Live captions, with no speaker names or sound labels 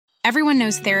Everyone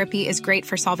knows therapy is great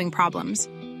for solving problems,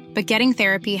 but getting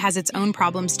therapy has its own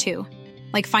problems too,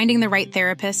 like finding the right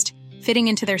therapist, fitting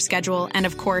into their schedule, and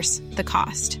of course, the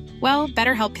cost. Well,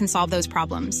 BetterHelp can solve those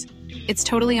problems. It's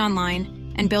totally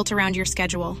online and built around your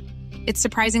schedule. It's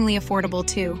surprisingly affordable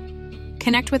too.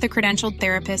 Connect with a credentialed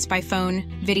therapist by phone,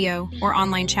 video, or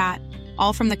online chat,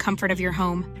 all from the comfort of your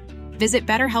home. Visit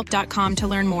BetterHelp.com to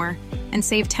learn more and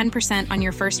save 10% on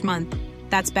your first month.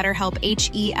 That's BetterHelp,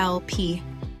 H-E-L-P.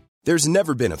 There's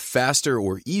never been a faster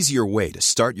or easier way to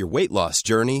start your weight loss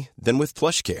journey than with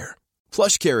PlushCare.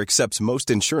 PlushCare accepts most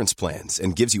insurance plans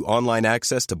and gives you online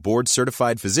access to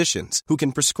board-certified physicians who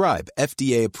can prescribe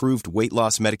FDA-approved weight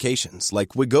loss medications like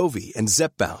Wegovy and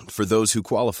Zepbound for those who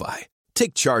qualify.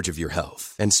 Take charge of your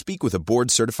health and speak with a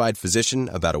board-certified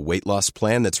physician about a weight loss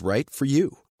plan that's right for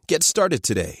you. Get started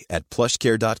today at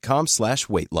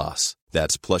plushcare.com/weight loss.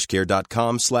 That's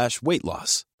plushcare.com/weight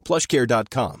loss.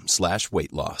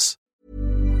 plushcare.com/weight loss.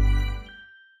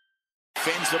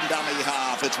 Fends from dummy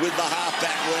half. It's with the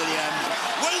halfback, Williams.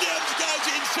 Williams goes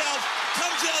himself,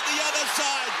 comes out the other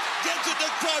side, gets it to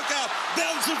Croker,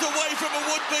 bounces away from a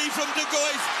would-be from De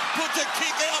Gois, puts a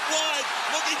kick out wide,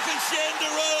 looking for Shander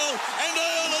Earl, and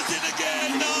Earl is in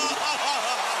again. No!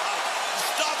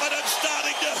 Stop it, it's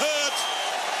starting to hurt.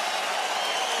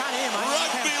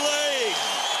 Rugby league.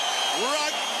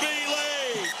 Rugby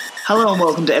league. Hello and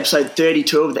welcome to episode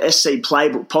 32 of the SC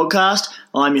Playbook podcast.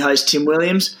 I'm your host, Tim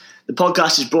Williams. The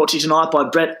podcast is brought to you tonight by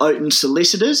Brett Oaten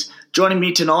Solicitors. Joining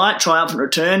me tonight, triumphant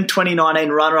return, 2019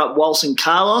 runner-up Walson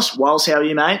Carlos. Wals, how are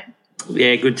you, mate?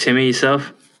 Yeah, good, Timmy.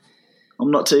 Yourself?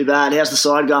 I'm not too bad. How's the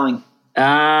side going?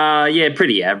 Yeah,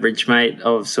 pretty average, mate.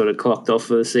 I've sort of clocked off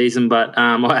for the season, but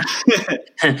my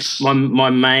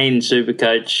main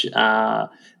Supercoach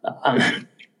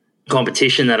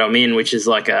competition that I'm in, which is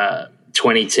like a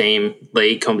 20-team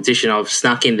league competition, I've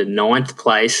snuck into 9th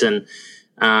place, and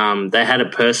they had a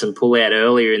person pull out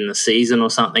earlier in the season or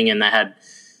something, and they had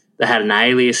an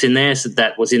alias in there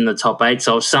that was in the top 8,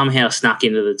 so I've somehow snuck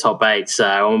into the top 8, so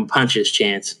I'm a puncher's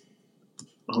chance.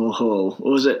 Oh,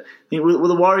 what was it? I think were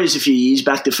the Warriors a few years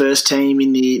back the first team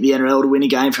in the NRL to win a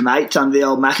game from 8th under the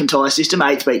old McIntyre system?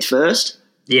 8th beat first.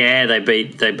 Yeah, they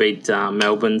beat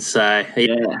Melbourne. So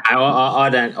yeah. I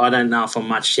don't know if I'm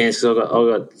much chance because I've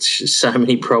got so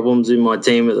many problems in my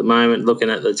team at the moment. Looking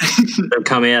at the teams that have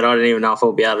come out, I don't even know if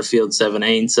I'll be able to field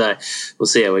 17. So we'll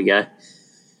see how we go.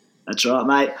 That's right,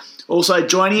 mate. Also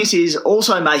joining us is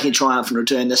also making a triumphant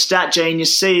return, the stat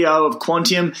genius, CEO of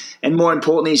Quantium, and more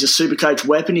importantly, he's a Supercoach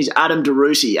weapon. He's Adam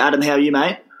DeRusi. Adam, how are you,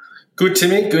 mate? Good,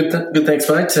 Timmy. Good, thanks,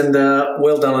 mate. And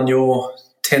well done on your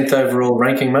 10th overall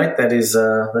ranking, mate. That's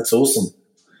awesome.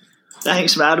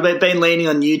 Thanks, mate. I've been leaning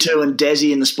on you two and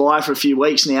Desi and the Spy for a few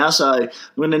weeks now, so I'm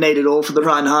going to need it all for the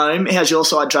run home. How's your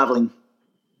side travelling?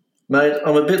 Mate,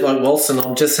 I'm a bit like Wilson.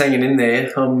 I'm just hanging in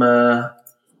there.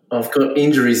 I've got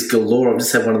injuries galore. I've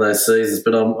just had one of those seasons,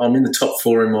 but I'm in the top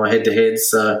 4 in my head-to-head,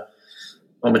 so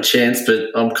I'm a chance, but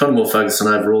I'm kind of more focused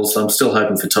on overall, so I'm still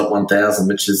hoping for top 1,000,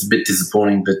 which is a bit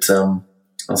disappointing, but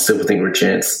I still think we're a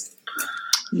chance.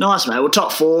 Nice, mate. Well,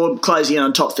 top 4, closing in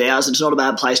on top 1,000. It's not a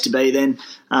bad place to be then,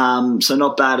 so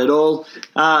not bad at all.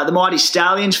 The Mighty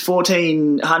Stallions,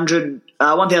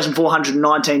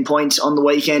 1,419 points on the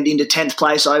weekend into 10th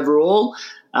place overall.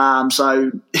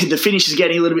 So the finish is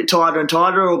getting a little bit tighter and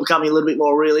tighter, or becoming a little bit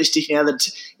more realistic now that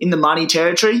it's in the money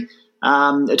territory.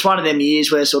 It's one of them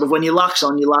years where sort of when your luck's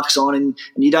on, and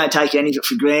you don't take any of it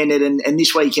for granted. And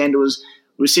this weekend we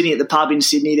were sitting at the pub in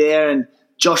Sydney there, and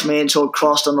Josh Mansour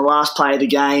crossed on the last play of the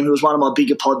game, who was one of my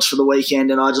bigger pods for the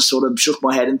weekend, and I just sort of shook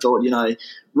my head and thought,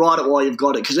 ride it while you've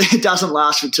got it, because it doesn't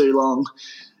last for too long.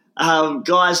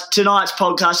 Guys, tonight's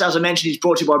podcast, as I mentioned, is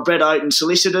brought to you by Brett Oaten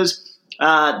Solicitors.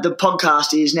 The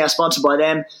podcast is now sponsored by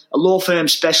them, a law firm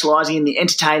specialising in the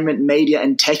entertainment, media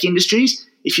and tech industries.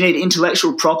 If you need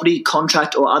intellectual property,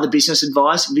 contract or other business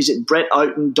advice, visit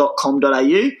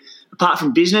brettoaten.com.au. Apart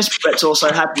from business, Brett's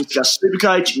also happy to discuss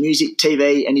Supercoach, music,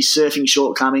 TV and his surfing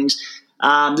shortcomings.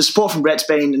 The support from Brett's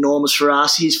been enormous for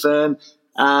us, his firm.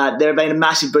 There have been a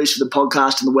massive boost for the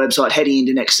podcast and the website heading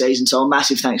into next season, so a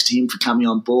massive thanks to him for coming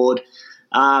on board.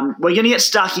 We're going to get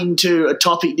stuck into a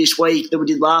topic this week that we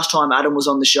did last time Adam was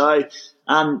on the show.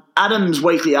 Adam's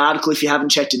weekly article, if you haven't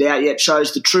checked it out yet,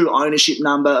 shows the true ownership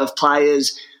number of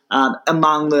players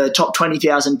among the top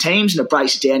 20,000 teams, and it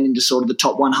breaks it down into sort of the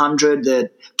top 100, the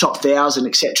top 1,000,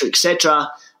 etc.,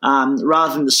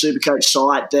 rather than the Supercoach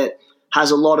site that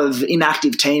has a lot of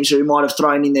inactive teams who might have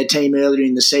thrown in their team earlier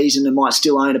in the season and might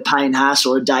still own a Payne Haas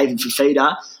or a David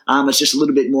Fafita. It's just a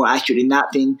little bit more accurate in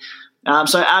that thing.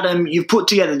 So, Adam, you've put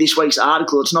together this week's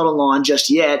article. It's not online just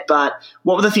yet, but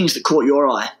what were the things that caught your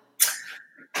eye?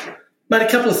 Mate, a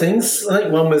couple of things. I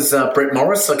think one was Brett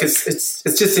Morris. Like it's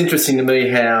just interesting to me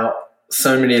how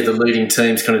so many of the leading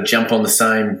teams kind of jump on the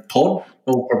same pod,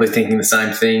 all probably thinking the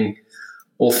same thing,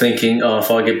 all thinking, oh,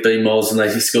 if I get B-Mols and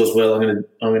he scores well, I'm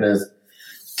gonna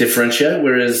differentiate.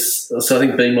 Whereas, so I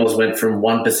think B-Mols went from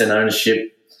 1%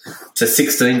 ownership to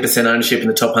 16% ownership in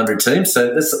the top 100 teams.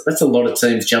 So that's a lot of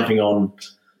teams jumping on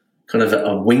kind of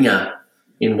a winger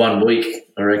in 1 week,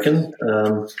 I reckon.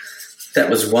 That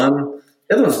was one.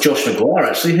 The other one's Josh Maguire,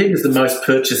 actually. He was the most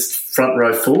purchased front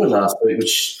row forward last week,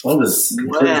 which I was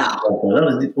I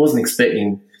wasn't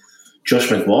expecting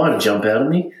Josh Maguire to jump out at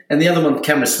me. And the other one,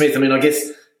 Cameron Smith. I mean, I guess,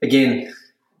 again,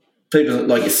 people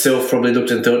like yourself probably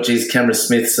looked and thought, geez, Cameron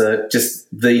Smith's just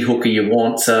the hooker you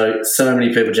want. So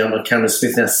many people jumped on Cameron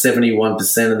Smith, now 71%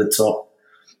 of the top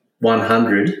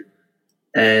 100.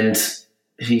 And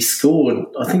he scored,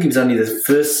 I think it was only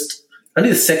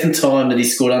the second time that he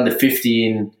scored under 50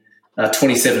 in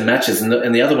 27 matches,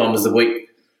 and the other one was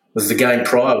the game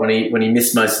prior when he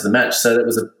missed most of the match. So that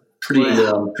was a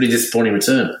pretty disappointing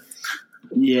return.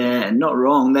 Yeah, not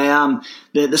wrong.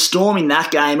 The Storm in that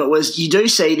game, you do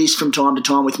see this from time to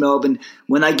time with Melbourne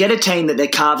when they get a team that they're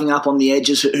carving up on the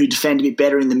edges who defend a bit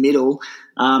better in the middle.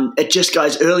 It just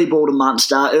goes early ball to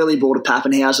Munster, early ball to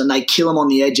Pappenhausen, and they kill them on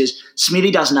the edges. Smithy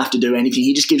doesn't have to do anything.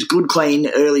 He just gives good, clean,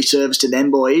 early service to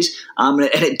them boys, and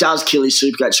it does kill his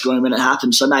Supercoach scoring when it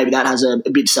happens. So maybe that has a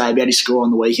bit to say about his score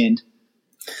on the weekend.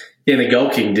 Yeah, and the goal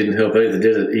kicking didn't help either,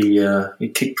 did it? He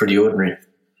kicked pretty ordinary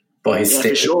by his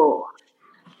step. For sure.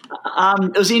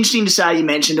 It was interesting to say you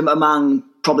mentioned him among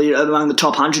the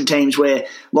top 100 teams where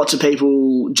lots of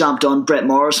people jumped on Brett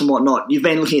Morris and whatnot. You've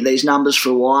been looking at these numbers for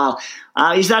a while.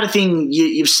 Is that a thing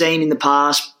you've seen in the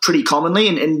past pretty commonly?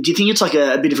 And do you think it's like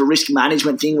a bit of a risk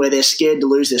management thing where they're scared to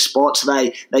lose their spot, so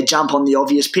they jump on the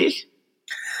obvious pick?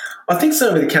 I think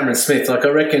so with Cameron Smith. Like I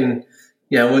reckon,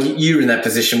 you're in that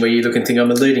position where you look and think,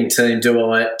 I'm a leading team. Do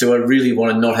I really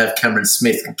want to not have Cameron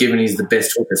Smith given he's the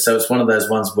best hooker? So it's one of those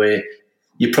ones where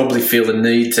you probably feel the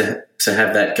need to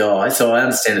have that guy. So I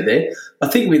understand it there. I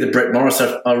think with the Brett Morris,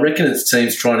 I reckon it's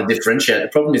teams trying to differentiate. The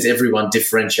problem is everyone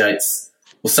differentiates.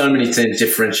 Well, so many teams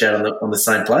differentiate on the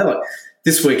same play. Like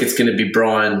this week, it's going to be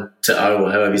Brian to O,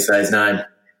 or however you say his name.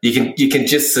 You can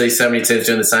just see so many teams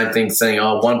doing the same thing, saying,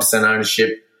 1%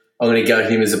 ownership, I'm going to go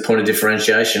him as a point of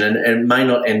differentiation. And it may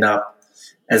not end up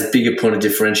as big a point of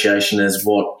differentiation as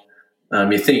what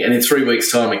you think. And in 3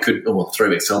 weeks' time, 3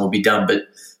 weeks' time will be done. But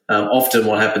often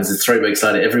what happens is 3 weeks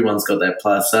later, everyone's got that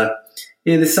player. So,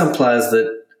 yeah, there's some players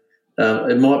that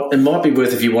it might be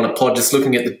worth, if you want a pod, just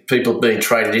looking at the people being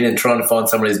traded in and trying to find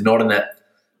someone who's not in that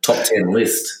top 10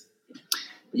 list.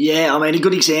 Yeah, I mean, a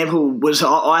good example was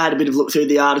I had a bit of a look through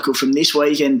the article from this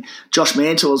week, and Josh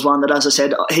Mantle was one that, as I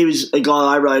said, he was a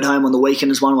guy I rode home on the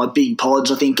weekend as one of my big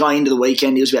pods. I think going into the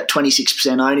weekend, he was about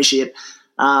 26% ownership.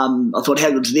 I thought,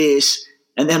 how good's this?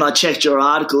 And then I checked your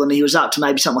article, and he was up to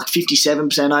maybe something like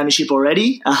 57% ownership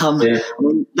already. I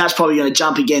mean, that's probably going to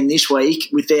jump again this week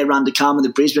with their run to come in the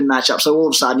Brisbane matchup. So all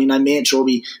of a sudden, Mantle will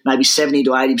be maybe 70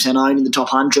 to 80% owned in the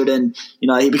top 100, and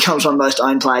he becomes one of the most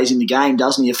owned players in the game,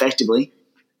 doesn't he? Effectively.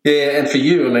 Yeah, and for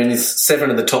you, I mean, 7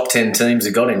 of the top 10 teams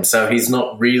have got him, so he's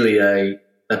not really a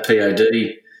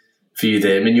POD for you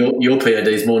there. I mean, your POD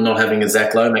is more not having a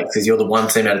Zach Lomax because you're the one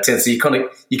team out of 10. So you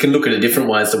can look at it different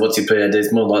ways to what's your POD.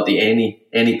 It's more like the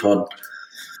any pod.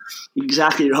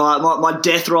 Exactly right. My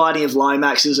death riding of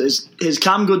Lomax has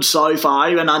come good so far.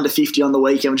 He went under 50 on the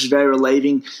weekend, which is very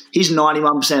relieving. He's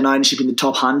 91% ownership in the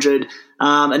top 100.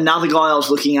 Another guy I was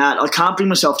looking at, I can't bring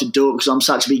myself to do it because I'm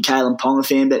such a big Kalen Ponga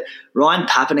fan, but Ryan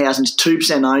Pappenhausen's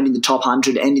 2% owned in the top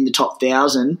 100 and in the top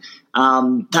 1,000.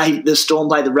 The Storm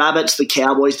play the Rabbits, the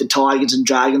Cowboys, the Tigers and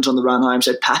Dragons on the run home,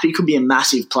 so Pappy could be a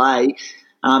massive play.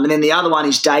 And then the other one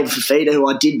is David Fafita, who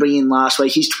I did bring in last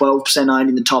week. He's 12% owned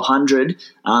in the top 100,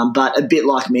 but a bit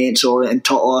like Mansour and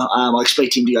I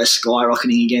expect him to go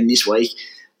skyrocketing again this week.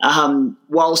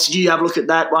 Wallace, did you have a look at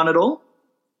that one at all?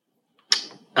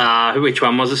 Which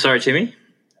one was it? Sorry, Timmy.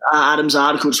 Adam's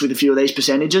article just with a few of these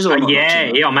percentages. Or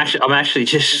yeah. I'm actually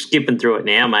just skipping through it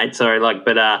now, mate. Sorry,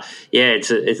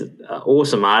 it's an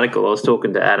awesome article. I was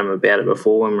talking to Adam about it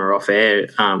before when we were off air.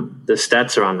 The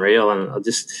stats are unreal, and I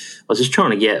was just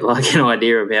trying to get like an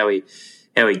idea of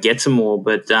how he gets them all.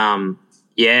 But I'm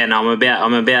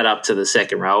about up to the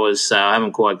second rowers, so I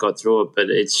haven't quite got through it. But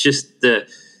it's just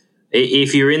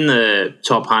if you're in the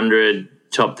top 100.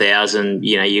 Top 1,000,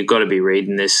 you've got to be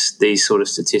reading these sort of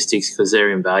statistics because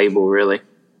they're invaluable, really.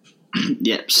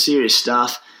 Yeah, serious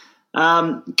stuff.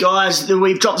 Guys,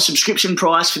 we've dropped the subscription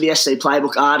price for the SC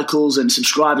Playbook articles and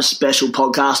subscriber special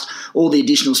podcast, all the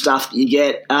additional stuff that you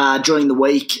get during the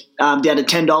week, down to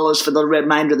 $10 for the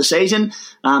remainder of the season.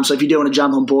 So if you do want to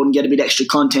jump on board and get a bit extra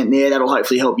content there, that'll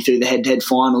hopefully help you through the head-to-head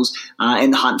finals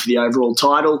and the hunt for the overall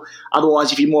title.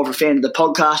 Otherwise, if you're more of a fan of the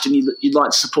podcast and you'd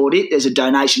like to support it, there's a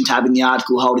donation tab in the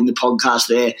article holding the podcast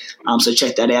there. So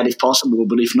check that out if possible,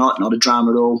 but if not a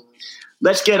drama at all.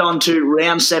 Let's get on to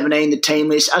round 17, the team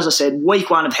list. As I said,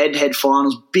 week 1 of head-to-head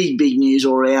finals, big news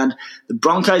all around. The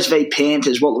Broncos v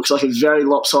Panthers, what looks like a very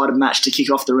lopsided match to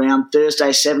kick off the round, Thursday,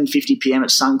 7:50pm at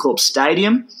Suncorp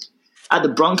Stadium. At the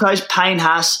Broncos, Payne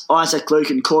Haas, Isaac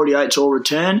Luke and Corey Oates all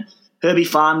return. Herbie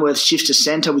Farnworth shifts to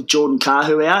centre with Jordan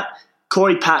Kahu out.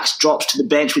 Corey Pax drops to the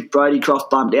bench with Brodie Croft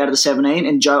bumped out of the 17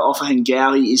 and Joe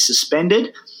Offahan-Gowie is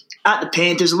suspended. At the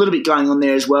Panthers, a little bit going on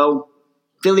there as well.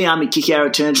 Viliami Kikau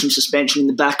returns from suspension in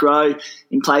the back row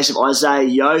in place of Isaiah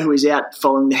Yeo, who is out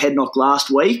following the head knock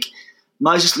last week.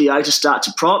 Moses Leota starts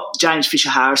a prop. James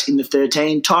Fisher-Harris in the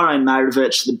 13. Tyrone May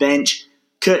reverts to the bench.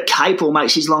 Kurt Capel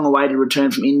makes his long-awaited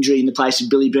return from injury in the place of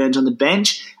Billy Burns on the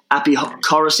bench. Api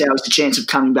Coruscant has the chance of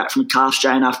coming back from a calf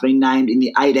strain after being named in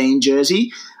the 18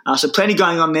 jersey. So plenty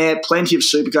going on there, plenty of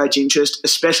Supercoach interest,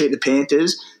 especially at the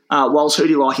Panthers. Walsh, who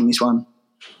do you like in this one?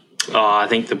 I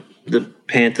think the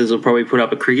Panthers will probably put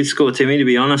up a cricket score, Timmy, to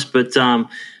be honest, but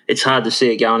it's hard to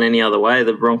see it going any other way.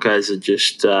 The Broncos are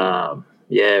just,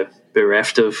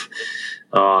 bereft of,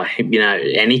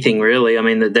 anything really. I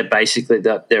mean, they're basically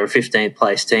they're a 15th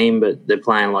place team, but they're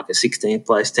playing like a 16th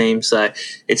place team, so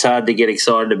it's hard to get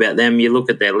excited about them. You look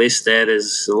at their list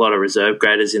there's a lot of reserve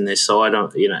graders in their side,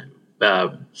 not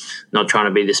trying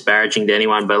to be disparaging to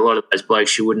anyone, but a lot of those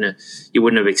blokes you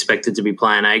wouldn't have expected to be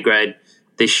playing A grade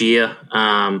this year,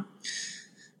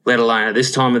 let alone at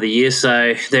this time of the year.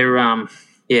 So they're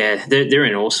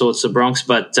in all sorts of Bronx.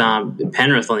 But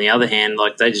Penrith, on the other hand,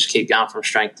 like they just keep going from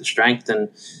strength to strength. And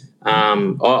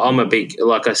I'm a big,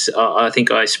 like I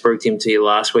think I spooked him to you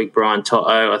last week, Brian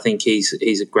Toto. I think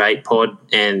he's a great pod,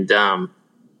 and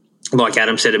like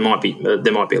Adam said, there might be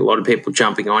a lot of people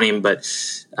jumping on him. But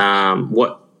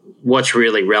what's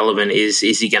really relevant is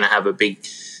he going to have a big?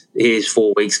 His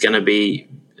 4 weeks going to be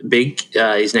big,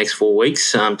 his next 4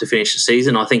 weeks to finish the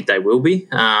season. I think they will be,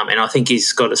 and I think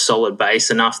he's got a solid base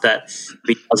enough that if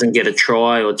he doesn't get a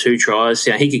try or 2 tries,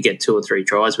 he could get 2 or 3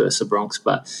 tries versus the Bronx,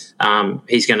 but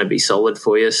he's going to be solid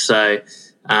for you. So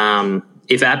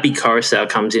if Api Coruscant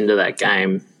comes into that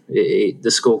game,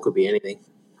 the score could be anything.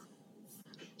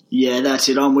 Yeah, that's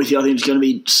it. I'm with you. I think it's going to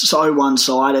be so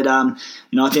one-sided. I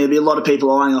think there'll be a lot of people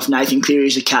eyeing off Nathan Cleary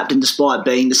as a captain, despite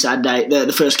being the Saturday,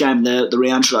 the first game of the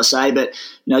round, should I say. But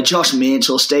Josh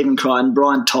Mansell, Stephen Crichton,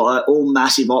 Brian Toto, all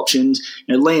massive options.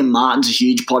 Liam Martin's a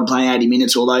huge pod playing 80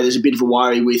 minutes, although there's a bit of a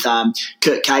worry with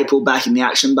Kurt Capel back in the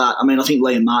action. But I think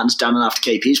Liam Martin's done enough to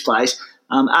keep his place.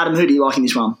 Adam, who do you like in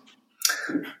this one?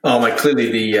 Oh, mate,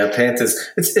 clearly the Panthers.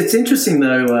 It's interesting,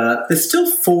 though. There's still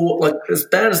 4, like as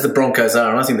bad as the Broncos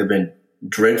are, and I think they've been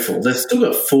dreadful, they've still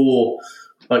got 4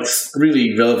 like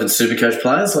really relevant Supercoach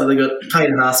players. Like they've got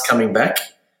Payne Haas coming back,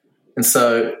 and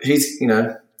so he's,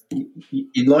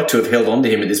 you'd like to have held on to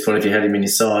him at this point if you had him in your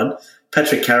side.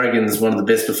 Patrick Carrigan's one of the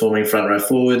best performing front row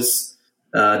forwards.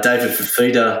 David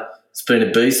Fafita has been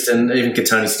a beast, and even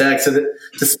Katoni Stagg. So that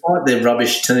despite their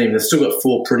rubbish team, they've still got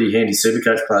 4 pretty handy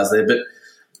Supercoach players there. But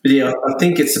yeah, I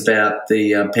think it's about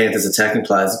the Panthers attacking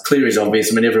players. Cleary's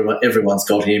obvious. I mean, everyone's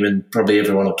got him, and probably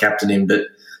everyone will captain him. But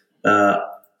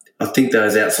I think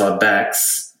those outside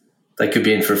backs, they could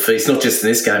be in for a feast, not just in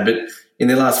this game, but in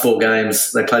their last 4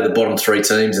 games, they played the bottom 3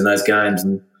 teams in those games,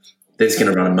 and they're just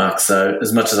going to run amok. So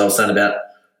as much as I was saying about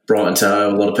Brighton Toe,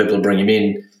 a lot of people will bring him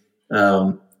in.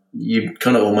 You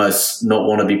kind of almost not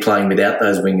want to be playing without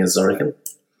those wingers, I reckon.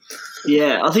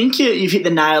 Yeah, I think you've hit the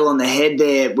nail on the head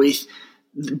there with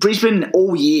Brisbane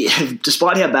all year,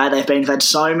 despite how bad they've been, have had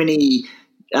so many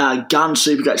gun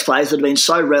Supercoach players that have been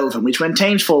so relevant, which when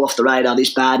teams fall off the radar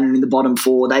this bad and in the bottom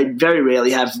 4, they very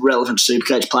rarely have relevant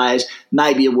Supercoach players,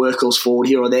 maybe a workhorse forward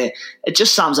here or there. It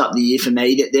just sums up the year for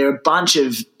me that there are a bunch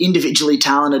of individually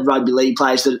talented rugby league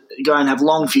players that go and have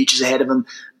long futures ahead of them,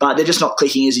 but they're just not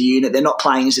clicking as a unit. They're not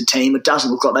playing as a team. It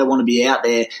doesn't look like they want to be out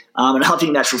there, and I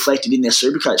think that's reflected in their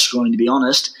Supercoach scoring, to be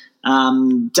honest.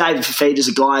 David Fafita's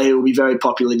a guy who will be very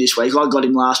popular this week. I got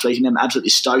him last week and I'm absolutely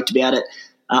stoked about it.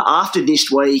 After this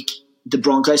week, the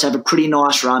Broncos have a pretty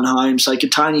nice run home. So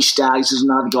Katoni Staggs is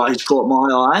another guy who's caught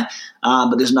my eye,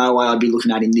 but there's no way I'd be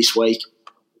looking at him this week.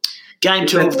 Game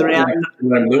 2 of the round.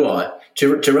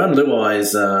 Jerome Luai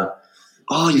is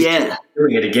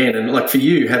doing it again. And like for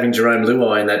you, having Jerome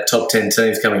Luai in that top 10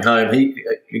 teams coming home,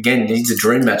 he's a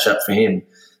dream matchup for him.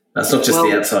 That's not just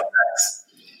the outside backs.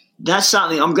 That's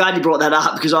something, I'm glad you brought that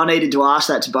up because I needed to ask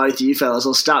that to both of you fellas.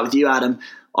 I'll start with you, Adam.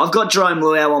 I've got Jerome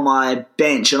Luau on my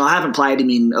bench and I haven't played him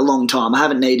in a long time. I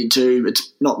haven't needed to.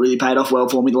 It's not really paid off well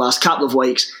for me the last couple of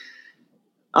weeks.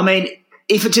 I mean,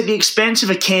 if it's at the expense of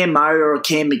a Cam Murray or a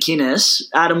Cam McInnes,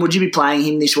 Adam, would you be playing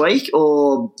him this week?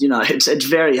 Or, it's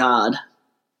very hard.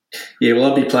 Yeah,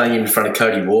 well, I'd be playing him in front of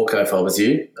Cody Walker if I was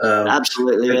you.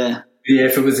 Absolutely, yeah. Yeah,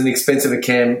 if it was an expensive of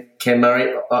Cam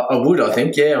Murray, I would, I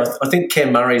think. Yeah, I think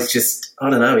Cam Murray's just, I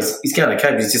don't know, he's going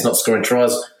okay, but he's just not scoring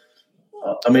tries.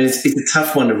 I mean, it's a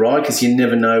tough one to ride because you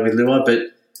never know with Luai, but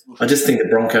I just think the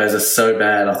Broncos are so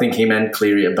bad. I think him and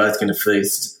Cleary are both going to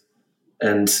feast.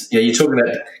 And you're talking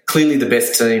about clearly the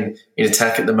best team in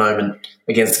attack at the moment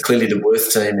against clearly the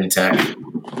worst team in attack.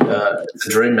 It's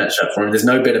a dream matchup for him. There's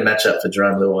no better matchup for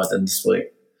Jerome Luai than this week.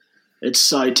 It's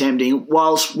so tempting.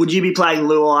 Whilst would you be playing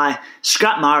Luai,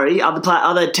 scrap Murray?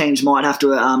 Other teams might have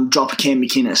to drop a Cam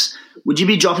McInnes. Would you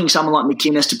be dropping someone like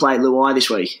McInnes to play Luai this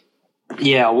week?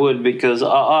 Yeah, I would because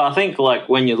I think like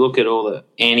when you look at all the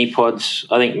antipods,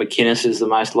 I think McInnes is the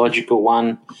most logical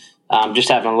one. Just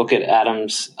having a look at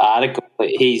Adam's article,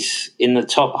 he's in the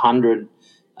top 100.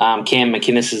 Cam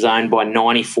McInnes is owned by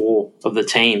 94 of the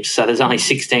teams, so there's only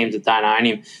 6 teams that don't own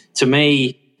him. To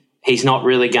me, he's not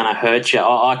really going to hurt you.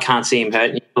 I can't see him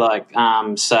hurting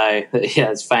you. So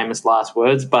it's famous last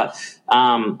words. But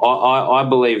I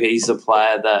believe he's the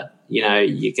player that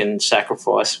you can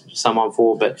sacrifice someone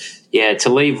for. But yeah, to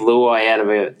leave Luai out of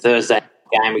a Thursday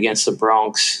game against the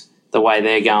Bronx the way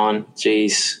they're going,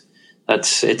 geez.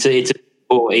 It's a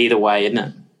ball either way, isn't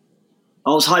it? I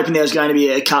was hoping there was going to be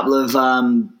a couple of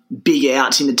big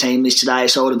outs in the team list today,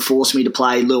 so it would have forced me to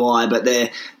play Luai, but they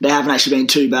haven't actually been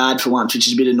too bad for once, which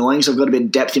is a bit annoying. So I've got a bit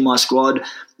of depth in my squad.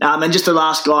 And just the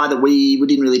last guy that we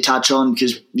didn't really touch on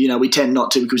because we tend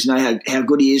not to because we know how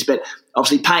good he is, but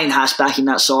obviously Payne Haas back in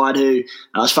that side who,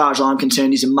 as far as I'm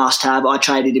concerned, is a must-have. I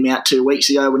traded him out 2 weeks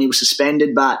ago when he was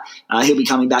suspended, but he'll be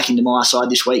coming back into my side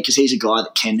this week because he's a guy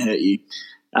that can hurt you.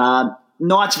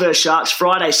 Knights versus Sharks,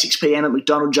 Friday 6 p.m. at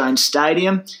McDonald Jones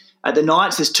Stadium. At the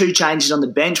Knights, there's 2 changes on the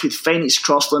bench with Phoenix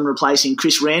Crossland replacing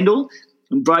Chris Randall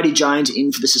and Brodie Jones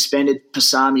in for the suspended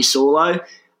Pasami Saulo.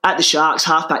 At the Sharks,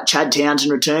 halfback Chad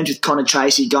Townsend returns with Connor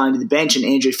Tracy going to the bench and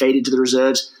Andrew Feeder to the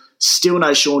reserves. Still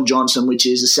no Sean Johnson, which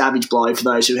is a savage blow for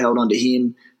those who held on to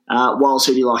him. Wiles,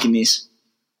 who do you like in this?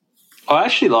 I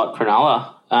actually like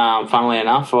Cronulla, funnily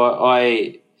enough.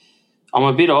 I'm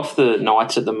a bit off the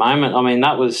Knights at the moment. I mean,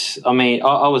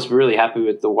 I was really happy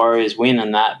with the Warriors win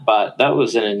and that, but that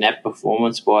was an inept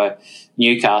performance by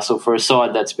Newcastle for a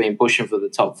side that's been pushing for the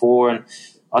top 4. And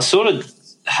I sort of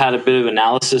had a bit of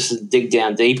analysis and dig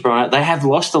down deeper on it. They have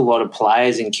lost a lot of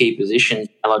players in key positions.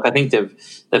 Like I think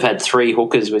they've had 3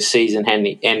 hookers with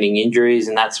season-ending injuries,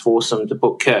 and that's forced them to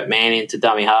put Kurt Mann into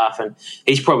dummy half, and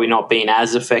he's probably not been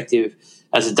as effective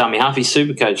as a dummy half. His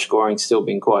Supercoach scoring's still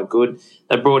been quite good.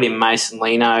 They brought in Mason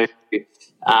Lino.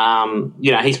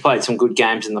 He's played some good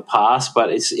games in the past,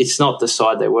 but it's not the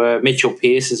side they were. Mitchell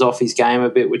Pearce is off his game a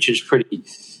bit, which is pretty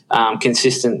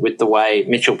consistent with the way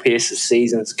Mitchell Pearce's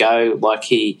seasons go. Like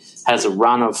he has a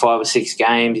run of 5 or 6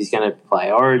 games. He's going to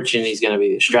play Origin. He's going to be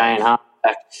the Australian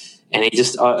halfback, and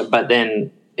but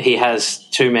then he has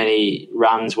too many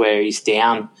runs where he's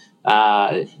down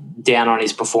on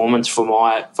his performance for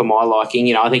my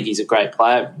liking. I think he's a great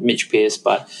player, Mitch Pearce,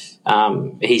 but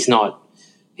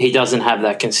he doesn't have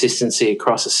that consistency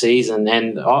across a season.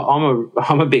 And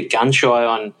I'm a bit gun shy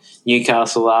on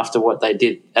Newcastle after what they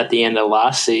did at the end of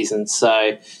last season.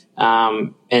 So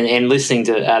and listening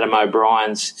to Adam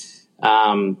O'Brien's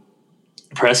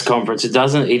press conference, he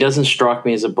doesn't strike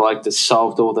me as a bloke that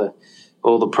solved all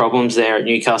the problems there at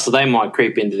Newcastle. They might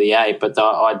creep into the 8, but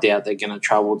I doubt they're going to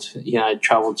trouble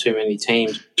too many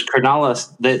teams.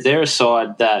 Cronulla, they're a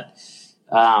side that,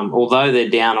 although they're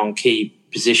down on key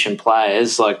position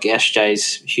players, like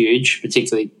SJ's huge,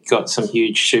 particularly got some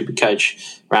huge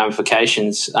Supercoach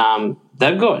ramifications.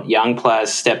 They've got young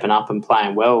players stepping up and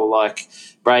playing well, like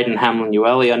Braden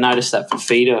Hamlin-Ueli. I noticed that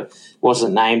Fafita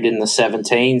wasn't named in the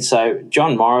 17, so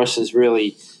John Morris is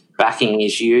really backing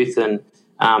his youth and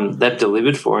they've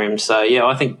delivered for him. So, yeah,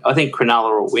 I think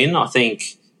Cronulla will win. I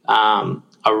think a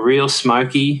real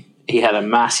smoky. He had a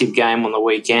massive game on the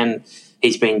weekend.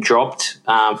 He's been dropped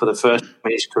for the first time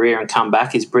in his career and come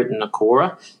back is Britton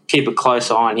Nakora. Keep a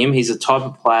close eye on him. He's the type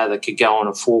of player that could go on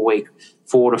a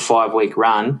 4 to 5 week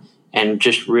run and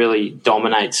just really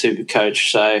dominate Supercoach.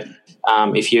 So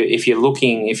if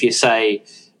you say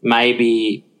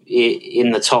maybe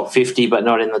in the top 50 but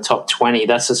not in the top 20,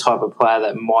 that's the type of player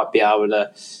that might be able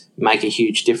to make a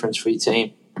huge difference for your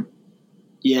team.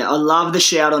 Yeah, I love the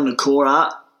shout on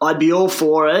Nakora. I'd be all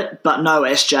for it, but no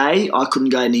SJ. I couldn't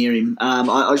go near him.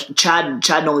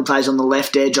 Chad normally plays on the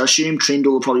left edge. I assume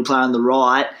Trindle will probably play on the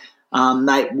right.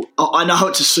 Mate, I know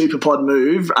it's a super pod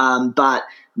move, but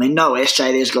no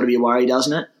SJ there's got to be a worry,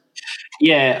 doesn't it?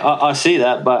 Yeah, I see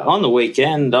that, but on the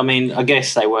weekend, I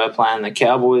guess they were playing the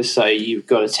Cowboys, so you've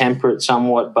got to temper it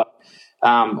somewhat. But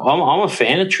I'm a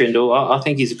fan of Trindle. I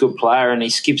think he's a good player, and he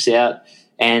skips out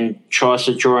and tries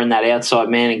to draw in that outside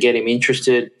man and get him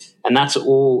interested, and that's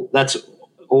all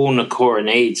Nakora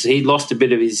needs. He lost a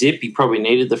bit of his zip. He probably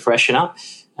needed to freshen up,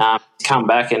 come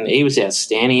back, and he was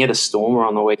outstanding. He had a stormer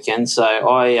on the weekend, so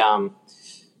I'm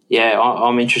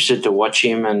interested to watch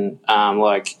him. And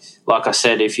like I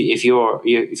said, if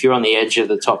you're on the edge of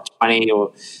the top 20,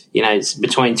 or it's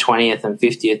between 20th and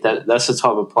 50th, that's the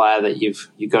type of player that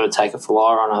you've got to take a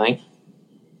flyer on, I think.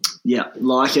 Yeah,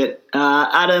 like it.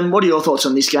 Adam, what are your thoughts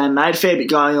on this game, mate? Fair bit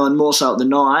going on, more so at the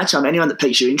night. Anyone that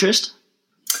piques your interest?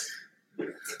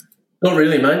 Not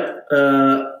really, mate.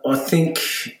 I think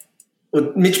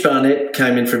Mitch Barnett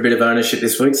came in for a bit of ownership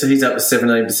this week, so he's up to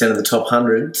 17% of the top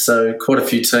 100. So quite a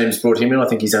few teams brought him in. I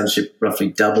think his ownership roughly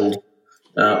doubled.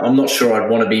 I'm not sure I'd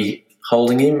want to be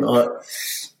holding him.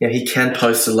 He can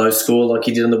post a low score like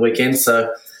he did on the weekend, so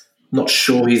I'm not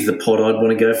sure he's the pod I'd want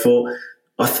to go for.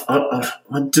 I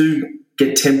do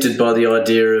get tempted by the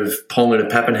idea of Ponga to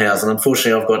Pappenhausen.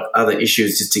 Unfortunately, I've got other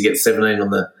issues just to get 17 on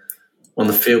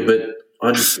the field, but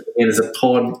I just, as a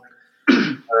pod,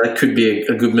 it could be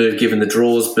a good move given the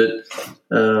draws. But,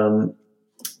 I'm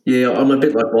a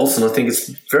bit like Wilson. I think it's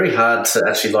very hard to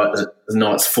actually like the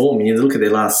Knights' form. You look at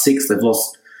their last 6, they've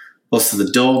lost to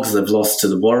the Dogs, they've lost to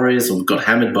the Warriors, or got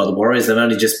hammered by the Warriors. They've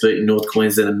only just beaten North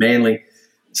Queensland and Manly.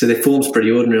 So their form's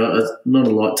pretty ordinary. Not a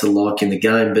lot to like in the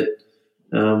game, but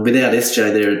without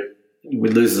SJ there, it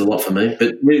loses a lot for me.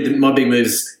 But really, my big move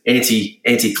is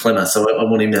anti-Clemmer, so I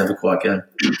want him to have a quiet game.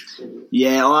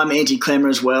 Yeah, I'm anti-Clemmer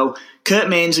as well. Kurt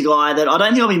Mann's a guy that I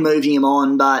don't think I'll be moving him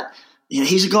on, but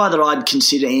he's a guy that I'd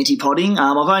consider anti-podding.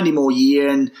 I've owned him all year,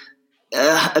 and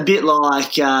a bit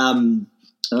like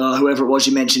whoever it was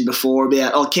you mentioned before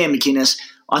about Cam McInnes.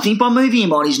 I think by moving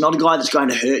him on, he's not a guy that's going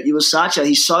to hurt you as such.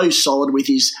 He's so solid with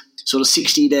his sort of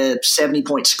 60 to 70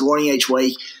 point scoring each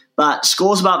week, but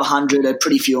scores above 100 are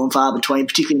pretty few and far between,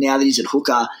 particularly now that he's at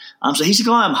hooker. So he's a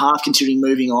guy I'm half considering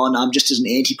moving on just as an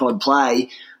antipod play.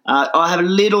 I have a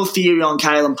little theory on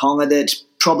Kalen Ponga that's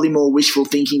probably more wishful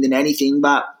thinking than anything,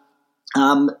 but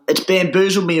it's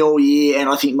bamboozled me all year, and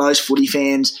I think most footy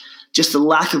fans, just the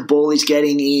lack of ball he's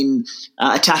getting in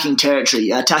attacking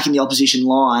territory, attacking the opposition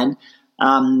line.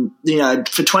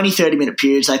 For 20, 30-minute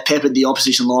periods, they've peppered the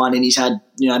opposition line, and he's had,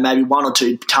 maybe 1 or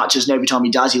 2 touches, and every time he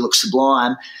does, he looks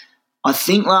sublime. I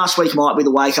think last week might be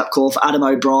the wake-up call for Adam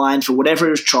O'Brien for whatever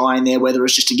he was trying there, whether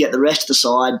it's just to get the rest of the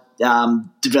side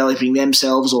developing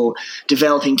themselves or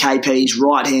developing KP's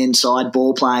right-hand side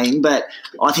ball playing. But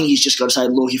I think he's just got to say,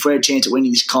 look, if we're a chance at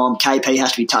winning this comp, KP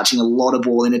has to be touching a lot of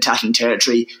ball in attacking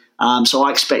territory. So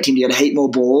I expect him to get a heap more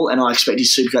ball, and I expect his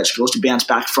Supercoach scores to bounce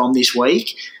back from this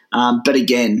week. But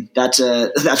again, that's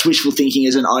wishful thinking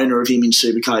as an owner of him in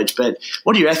Supercoach. But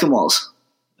what do you reckon, Wals?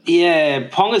 Yeah,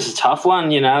 Ponga's a tough one.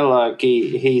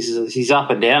 He's up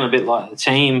and down a bit like the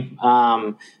team.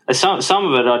 Some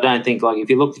of it, I don't think. Like if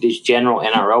you looked at his general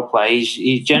NRL play,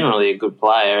 he's generally a good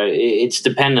player. It's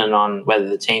dependent on whether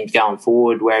the team's going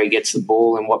forward, where he gets the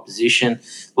ball, in what position.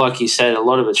 Like you said, a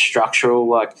lot of it's structural.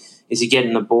 Like is he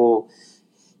getting the ball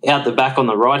out the back on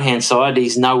the right-hand side?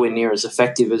 He's nowhere near as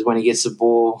effective as when he gets the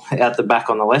ball out the back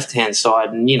on the left-hand side.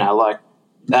 And, like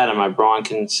Adam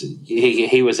O'Brien,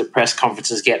 he was at press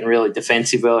conferences getting really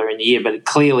defensive earlier in the year, but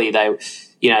clearly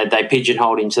they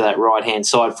pigeonholed him to that right-hand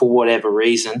side for whatever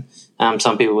reason.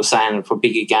 Some people were saying for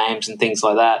bigger games and things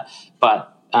like that.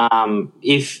 But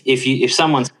if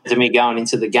someone said to me going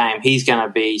into the game, he's going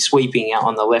to be sweeping out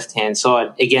on the left-hand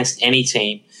side against any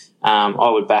team, I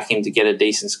would back him to get a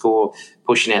decent score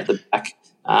pushing out the back.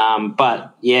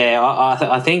 But, yeah,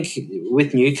 I think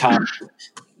with Newcastle,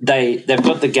 they've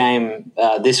got the game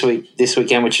this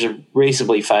weekend, which is a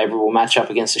reasonably favourable matchup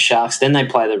against the Sharks. Then they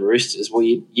play the Roosters. Well,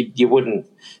 you wouldn't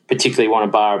particularly want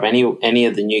to bar up any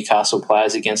of the Newcastle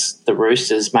players against the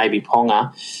Roosters, maybe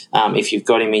Ponga. If you've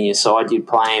got him in your side, you'd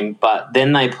play him. But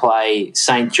then they play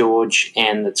St. George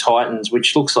and the Titans,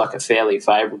 which looks like a fairly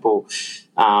favourable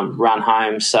run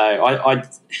home. So,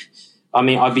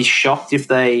 I'd be shocked if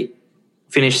they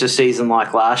finished the season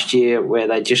like last year where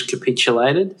they just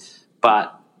capitulated.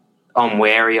 But I'm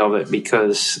wary of it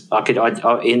because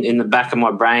in the back of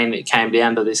my brain, it came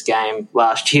down to this game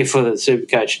last year for the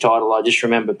Supercoach title. I just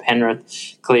remember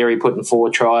Penrith, Cleary putting 4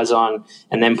 tries on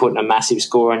and then putting a massive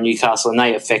score on Newcastle, and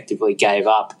they effectively gave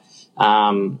up.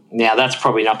 Now, that's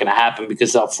probably not going to happen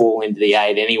because they'll fall into the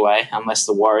 8 anyway, unless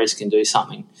the Warriors can do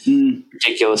something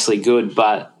ridiculously good.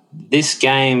 But this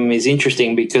game is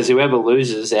interesting because whoever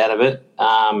loses out of it,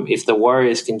 if the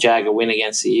Warriors can jag a win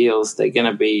against the Eels, there's going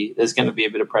to be a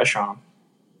bit of pressure on them.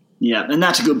 Yeah, and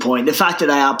that's a good point. The fact that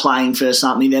they are playing for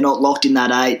something, they're not locked in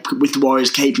that 8 with the Warriors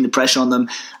keeping the pressure on them.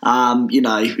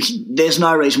 There's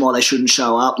no reason why they shouldn't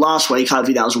show up. Last week,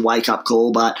 hopefully that was a wake-up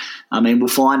call, but, we'll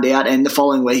find out. And the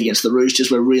following week against the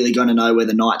Roosters, we're really going to know where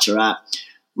the Knights are at.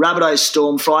 Rabbitohs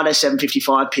Storm, Friday,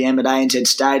 7:55pm at ANZ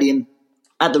Stadium.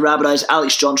 At the Rabbitohs,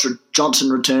 Alex Johnson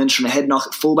returns from a head knock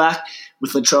at fullback,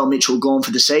 with Latrell Mitchell gone for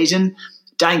the season.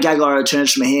 Dane Gagai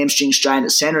returns from a hamstring strain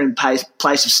at centre in place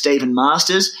of Stephen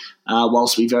Masters,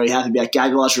 whilst we're very happy about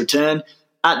Gagai's return.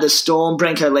 At the Storm,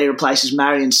 Brenko Lee replaces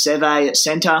Marion Seve at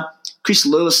centre. Chris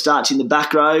Lewis starts in the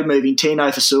back row, moving Tino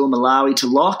Fasua-Malawi to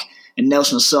lock, and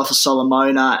Nelson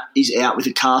Asafa-Solomona is out with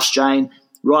a calf strain.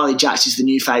 Riley Jacks is the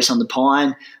new face on the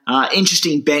Pine.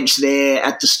 Interesting bench there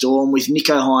at the Storm with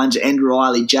Nico Hines and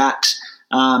Riley Jacks.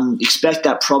 Expect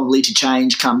that probably to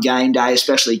change come game day,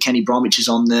 especially Kenny Bromwich is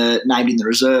named in the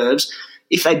reserves.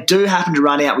 If they do happen to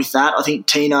run out with that, I think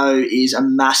Tino is a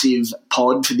massive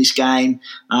pod for this game.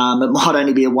 It might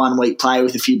only be a 1 week play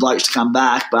with a few blokes to come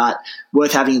back, but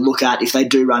worth having a look at if they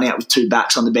do run out with 2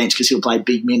 backs on the bench because he'll play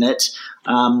big minutes.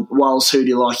 Whilst who do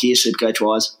you like here,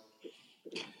 Supercoach-wise?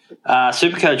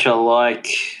 Supercoach, I like.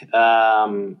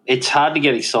 It's hard to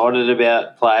get excited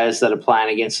about players that are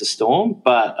playing against the Storm,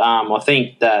 but I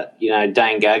think that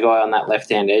Dane Gagai on that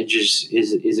left-hand edge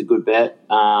is a good bet.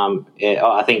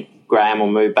 I think Graham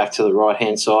will move back to the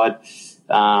right-hand side,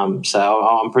 so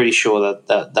I'm pretty sure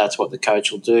that's what the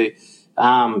coach will do.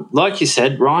 Like you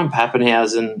said, Ryan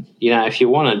Papenhuyzen, if you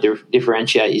want to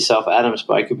differentiate yourself, Adam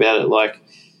spoke about it,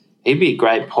 he'd be a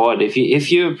great pod.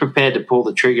 If you're prepared to pull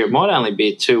the trigger, it might only be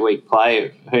a 2-week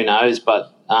play, who knows,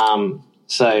 but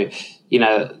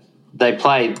they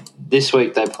play this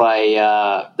week. They've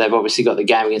obviously got the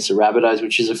game against the Rabbitohs,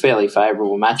 which is a fairly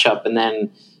favourable matchup, and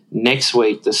then next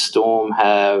week the Storm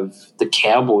have the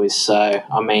Cowboys. So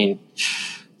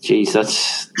geez,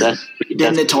 that's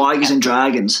then the Tigers and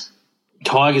Dragons.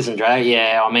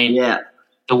 Yeah.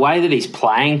 The way that he's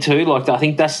playing too, I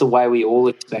think that's the way we all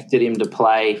expected him to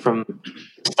play from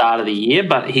the start of the year,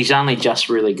 but he's only just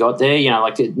really got there.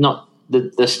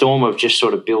 The Storm have just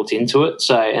sort of built into it.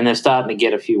 So, and they're starting to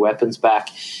get a few weapons back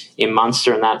in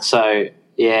Munster and that. So,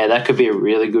 yeah, that could be a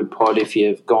really good pod if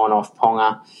you've gone off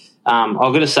Ponga.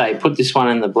 I've got to say, put this one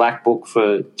in the black book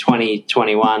for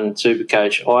 2021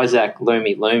 Supercoach. Isaac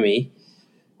Lumi.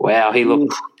 Wow, he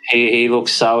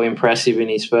looks so impressive in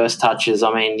his first touches. I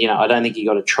don't think he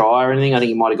got a try or anything. I think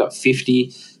he might have got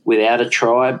 50 without a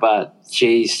try, but,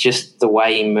 geez, just the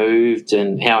way he moved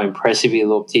and how impressive he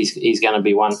looked, he's going to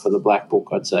be one for the black book,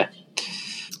 I'd say.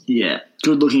 Yeah,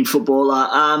 good-looking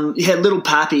footballer. Little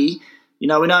Pappy, we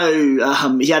know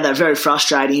he had that very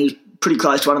frustrating. He was pretty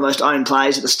close to one of the most owned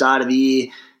players at the start of the year.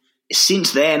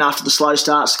 Since then, after the slow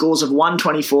start, scores of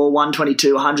 124,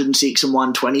 122, 106 and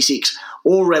 126,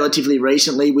 all relatively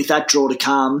recently with that draw to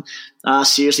come.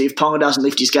 Seriously, if Ponga doesn't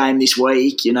lift his game this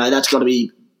week, that's got to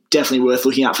be definitely worth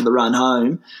looking up for the run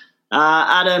home.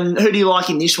 Adam, who do you like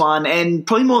in this one? And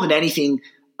probably more than anything,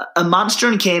 are Munster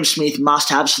and Cam Smith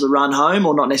must-haves for the run home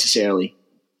or not necessarily?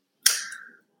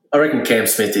 I reckon Cam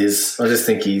Smith is. I just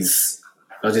think he's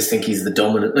the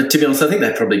dominant. To be honest, I think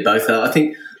they probably both are. I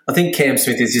think Cam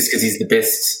Smith is just because he's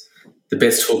the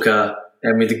best hooker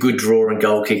and with a good draw and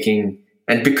goal kicking.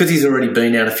 And because he's already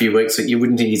been out a few weeks, you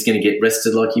wouldn't think he's going to get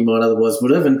rested like he might otherwise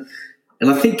would have. And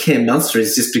I think Cam Munster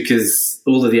is just because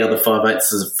all of the other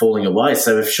 5'8s are falling away.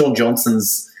 So if Sean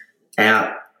Johnson's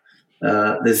out,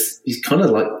 he's kind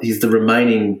of he's the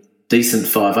remaining decent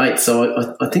 5'8.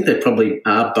 So I think they probably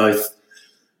are both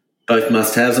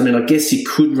must-haves. I guess you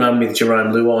could run with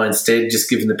Jerome Luai instead, just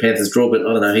given the Panthers draw, but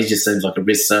I don't know, he just seems like a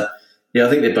risk. So, yeah, I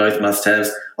think they're both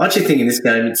must-haves. I actually think in this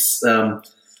game it's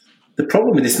the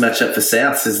problem with this matchup for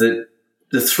Souths is that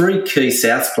the 3 key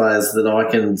Souths players that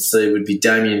I can see would be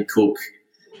Damien Cook,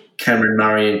 Cameron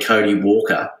Murray and Cody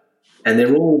Walker, and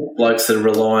they're all blokes that are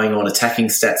relying on attacking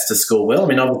stats to score well.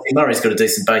 Obviously Murray's got a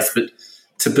decent base, but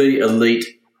to be elite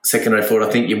second row forward,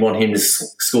 I think you want him to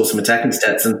score some attacking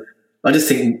stats, and I just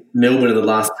think Melbourne are the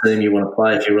last team you want to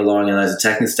play if you're relying on those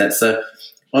attacking stats. So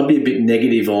I'd be a bit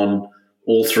negative on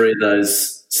all 3 of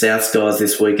those South guys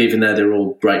this week, even though they're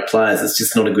all great players. It's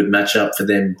just not a good matchup for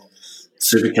them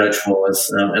Supercoach-wise.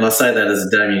 And I say that as a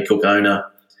Damien Cook owner.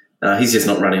 He's just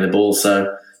not running the ball.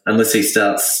 So unless he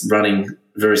starts running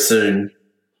very soon,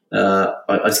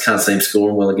 I just can't see him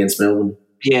scoring well against Melbourne.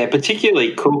 Yeah,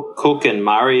 particularly Cook and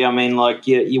Murray. I mean, like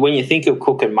you when you think of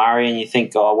Cook and Murray, and you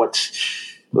think, oh,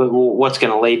 what's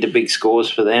going to lead to big scores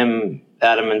for them,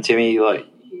 Adam and Timmy? Like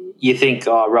you think,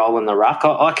 oh, rolling the ruck.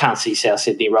 I can't see South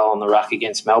Sydney rolling the ruck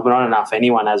against Melbourne. I don't know if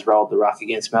anyone has rolled the ruck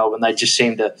against Melbourne. They just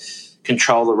seem to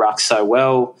control the ruck so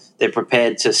well. They're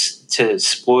prepared to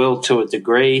spoil to a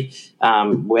degree,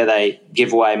 where they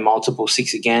give away multiple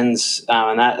six agains,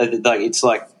 and that like it's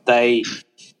like they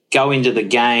go into the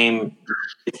game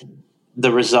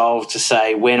the resolve to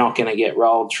say we're not going to get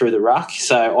rolled through the ruck.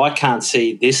 So I can't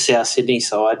see this South Sydney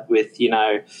side with,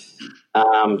 they've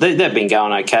been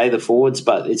going okay, the forwards,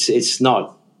 but it's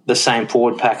not the same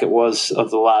forward pack it was of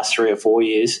the last 3 or 4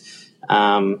 years.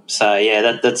 That's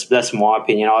my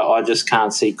opinion. I just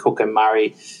can't see Cook and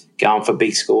Murray going for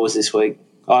big scores this week.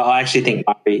 I actually think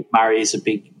Murray is a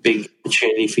big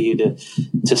opportunity for you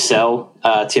to sell,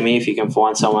 Timmy, if you can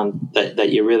find someone that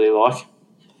you really like.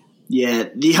 Yeah,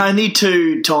 the only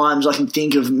 2 times I can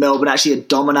think of Melbourne actually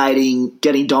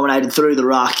getting dominated through the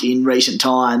ruck in recent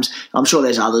times. I'm sure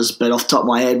there's others, but off the top of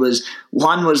my head was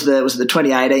the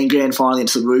 2018 grand final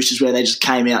against the Roosters where they just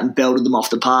came out and belted them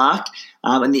off the park,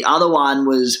 and the other one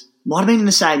might have been in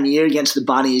the same year against the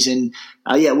Bunnies, and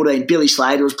it would have been Billy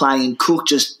Slater was playing and Cook,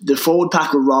 just the forward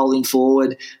pack were rolling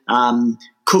forward.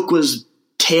 Cook was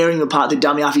tearing apart the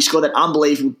dummy half. He scored that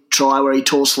unbelievable try where he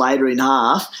tore Slater in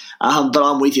half. But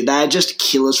I'm with you. They are just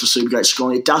killers for Supercoach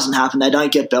scoring. It doesn't happen. They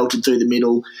don't get belted through the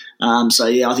middle. I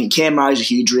think Cam Murray's a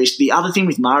huge risk. The other thing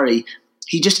with Murray,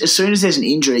 he just, as soon as there's an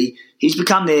injury, he's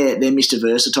become their Mr.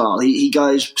 Versatile. He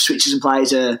goes, switches and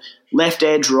plays a left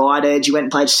edge, right edge. He went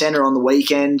and played centre on the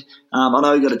weekend. I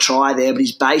know he got a try there, but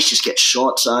his base just gets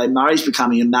shot. So Murray's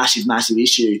becoming a massive, massive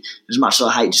issue, as much as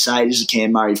I hate to say it as a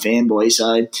Cam Murray fanboy.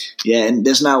 So, and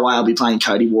there's no way I'll be playing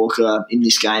Cody Walker in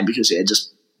this game because,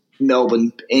 just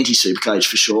Melbourne anti-Supercoach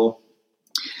for sure.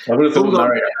 I would have thought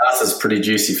Murray to Haas is pretty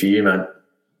juicy for you, man.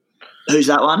 Who's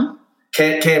that one?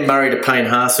 Cam Murray to Payne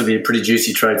Haas would be a pretty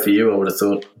juicy trade for you, I would have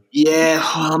thought. Yeah,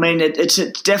 I mean, it's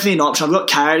definitely an option. I've got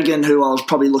Carrigan, who I was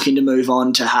probably looking to move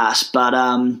on to Haas, but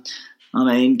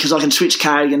because I can switch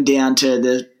Carrigan down to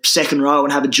the second row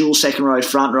and have a dual second row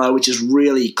front row, which is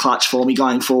really clutch for me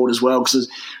going forward as well. Because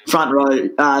front row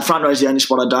is the only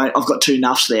spot I don't. I've got 2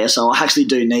 nuffs there, so I actually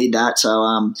do need that.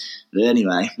 So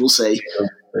anyway, we'll see.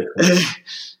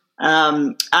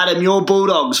 Adam, your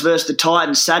Bulldogs versus the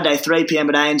Titans Saturday 3 p.m.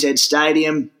 at ANZ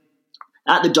Stadium.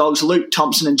 At the Dogs, Luke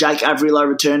Thompson and Jake Averillo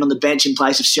return on the bench in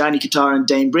place of Sione Katoa and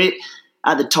Dean Britt.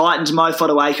 At the Titans, Mo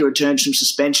Fotuaika returns from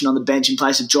suspension on the bench in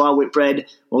place of Jai Whitbread,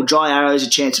 while Jai Arrow has a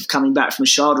chance of coming back from a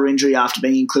shoulder injury after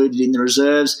being included in the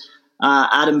reserves.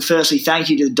 Adam, firstly,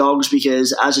 thank you to the Dogs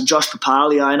because as a Josh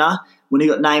Papali owner, when he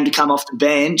got named to come off the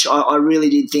bench, I really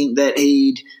did think that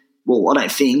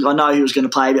I know he was going to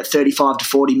play about 35 to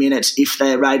 40 minutes if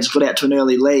the Raiders got out to an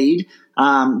early lead.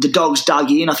 The Dogs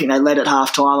dug in. I think they led at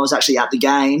half-time. I was actually at the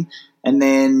game. And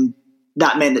then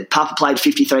that meant that Papa played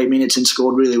 53 minutes and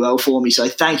scored really well for me. So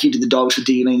thank you to the Dogs for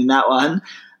digging in that one.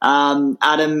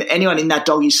 Adam, anyone in that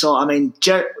Doggy side? I mean,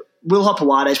 Will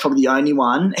Hopper-Wade is probably the only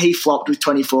one. He flopped with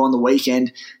 24 on the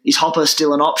weekend. Is Hopper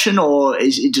still an option or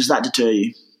does that deter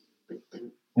you?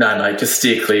 No, just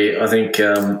steer clear. I think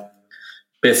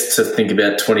best to think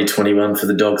about 2021 for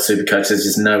the Dogs Supercoach. There's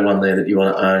just no one there that you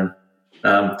want to own.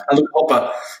 Look,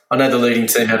 Hopper, I know the leading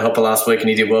team had Hopper last week and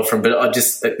he did well for him, but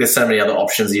there's so many other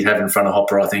options you'd have in front of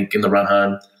Hopper, I think, in the run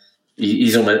home.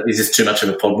 He's just too much of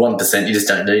a pod. 1%, you just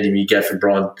don't need him. You go for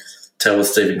Brian Tell,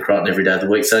 Stephen Crichton every day of the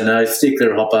week. So, no, stick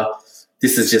clear of Hopper.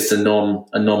 This is just a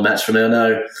non-match for me. I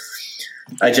know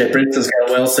AJ Brimson's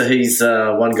going well, so he's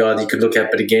one guy that you could look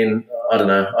at, but again, I don't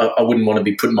know. I wouldn't want to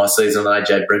be putting my season on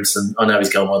AJ Brimson. I know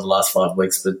he's going well the last 5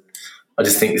 weeks, but I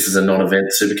just think this is a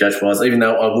non-event Supercoach-wise, even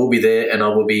though I will be there and I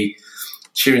will be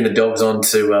cheering the Dogs on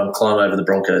to climb over the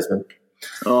Broncos, man.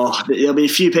 Oh, there'll be a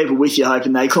few people with you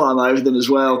hoping they climb over them as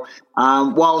well.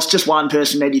 Whilst just one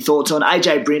person need your thoughts on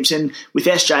AJ Brimson, with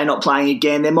SJ not playing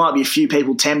again, there might be a few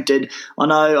people tempted.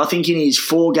 I think in his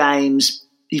 4 games,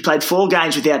 he played 4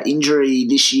 games without injury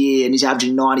this year and he's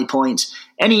averaging 90 points.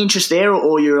 Any interest there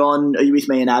or are you with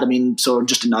me and Adam in sort of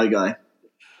just a no-go?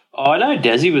 I know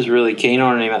Desi was really keen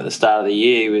on him at the start of the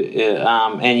year,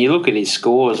 and you look at his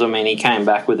scores. I mean, he came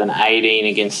back with an 18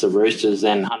 against the Roosters,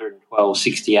 then 112,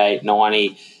 68,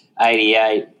 90,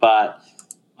 88. But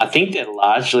I think they're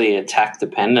largely attack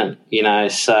dependent,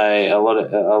 So a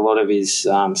lot of his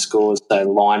scores,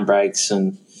 so line breaks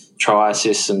and try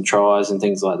assists and tries and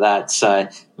things like that. So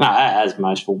as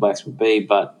most fullbacks would be,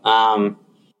 but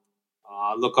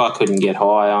look, I couldn't get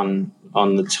high on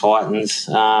the Titans,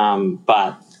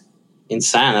 but. in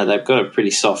saying that, they've got a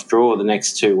pretty soft draw the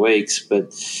next 2 weeks.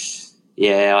 But,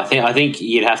 yeah, I think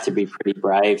you'd have to be pretty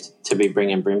brave to be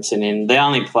bringing Brimson in. The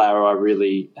only player I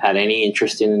really had any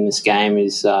interest in this game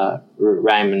is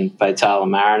Raymond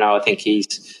Faitala-Marino. I think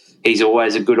he's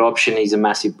always a good option. He's a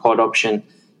massive pod option.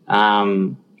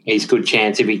 He's a good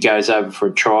chance if he goes over for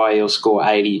a try, he'll score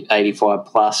 80, 85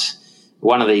 plus.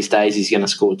 One of these days he's going to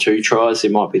score 2 tries.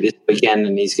 It might be this weekend,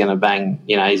 and he's going to bang,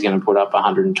 he's going to put up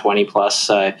 120 plus.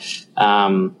 So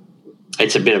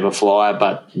it's a bit of a flyer,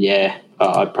 but, yeah,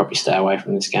 I'd probably stay away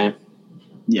from this game.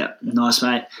 Yeah, nice,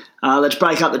 mate. Let's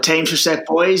break up the teams for a sec,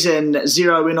 boys, and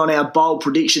zero in on our bold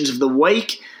predictions of the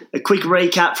week. A quick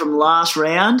recap from last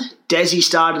round. Desi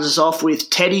started us off with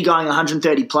Teddy going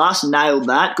 130 plus, nailed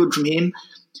that. Good from him.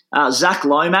 Zach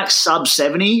Lomax, sub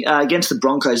 70 against the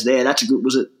Broncos there. That's a good,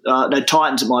 was it? No,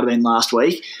 Titans it might have been last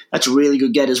week. That's a really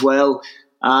good get as well.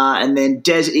 And then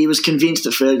Des, he was convinced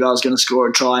that Fergal was going to score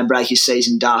a try and break his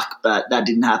season duck, but that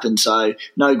didn't happen, so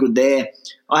no good there.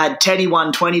 I had Teddy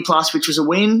 120 plus, which was a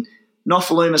win.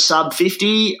 Nofaluma sub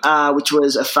 50, which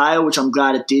was a fail, which I'm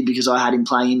glad it did because I had him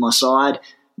playing in my side.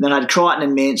 And then I had Crichton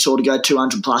and Mansour to go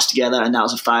 200 plus together, and that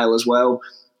was a fail as well.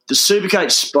 The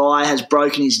Supercoach Spy has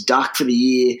broken his duck for the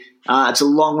year. It's a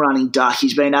long-running duck.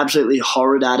 He's been absolutely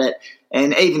horrid at it.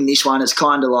 And even this one, it's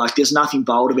kind of like there's nothing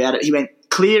bold about it. He went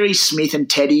Cleary, Smith and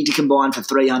Teddy to combine for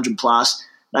 300 plus.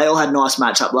 They all had a nice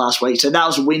match-up last week. So that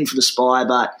was a win for the Spy,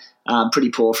 but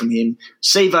pretty poor from him.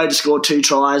 Sevo to score 2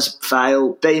 tries,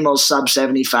 fail. BMOS sub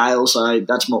 70, fail. So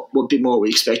that's a bit more what we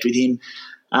expect with him.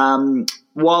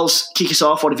 Walls, kick us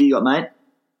off. What have you got, mate?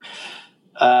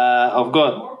 I've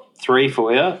got 3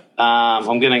 for you.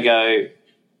 I'm going to go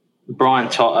Brian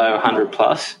Toto 100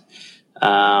 plus. So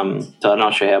I'm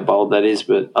not sure how bold that is,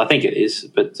 but I think it is.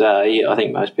 But I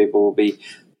think most people will be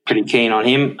pretty keen on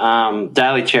him.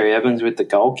 Daly Cherry Evans with the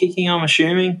goal kicking, I'm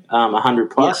assuming,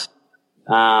 100 plus.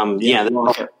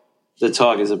 The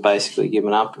Tigers have basically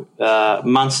given up.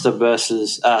 Munster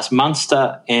versus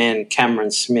Munster and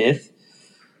Cameron Smith,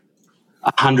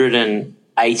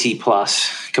 180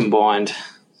 plus combined.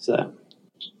 So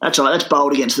that's right. That's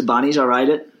bold against the Bunnies. I rate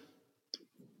it.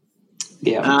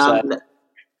 Yeah.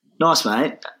 Nice,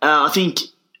 mate. I think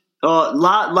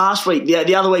last week,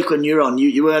 the other week when you were on,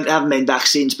 you haven't been back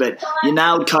since, but you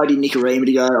nailed Cody Nicarima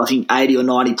to go, I think, 80 or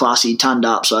 90 plus. He turned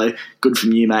up, so good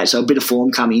from you, mate. So a bit of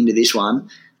form coming into this one.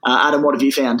 Adam, what have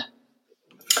you found?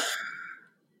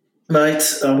 Mate,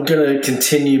 I'm going to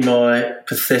continue my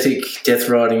pathetic death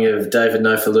riding of David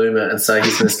Nofaluma and say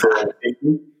he's going to score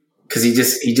because he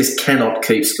just cannot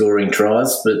keep scoring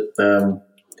tries. But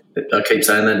I keep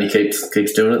saying that and he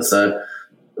keeps doing it. So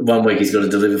 1 week he's got to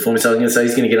deliver for me. So I'm going to say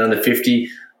he's going to get under 50.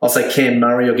 I'll say Cam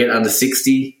Murray will get under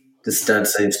 60. Just don't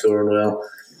see him scoring well.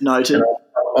 Noted. And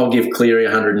I'll give Cleary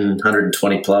 100 and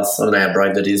 120 plus. I don't know how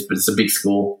brave that is, but it's a big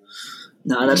score.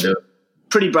 No, that's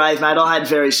pretty brave, mate. I had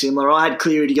very similar. I had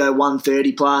Cleary to go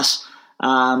 130 plus.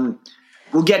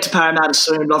 We'll get to Parramatta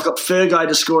soon, but I've got Fergo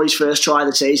to score his first try of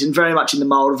the season, very much in the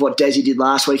mould of what Desi did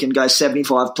last week and go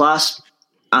 75 plus.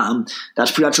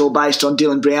 That's pretty much all based on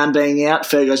Dylan Brown being out.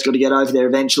 Fergo's got to get over there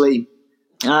eventually.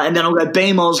 And then I'll go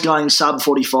BMOS going sub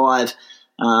 45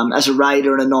 as a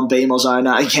Raider and a non-BMOS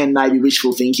owner. Again, maybe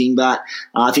wishful thinking, but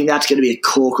I think that's going to be a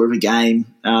corker of a game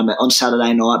on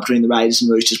Saturday night between the Raiders and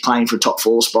Roosters playing for a top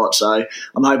 4 spot. So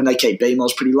I'm hoping they keep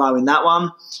BMOS pretty low in that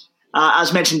one.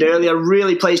 As mentioned earlier,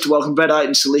 really pleased to welcome Brett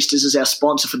Oaten Solicitors as our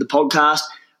sponsor for the podcast.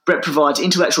 Brett provides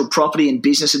intellectual property and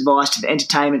business advice to the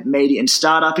entertainment, media and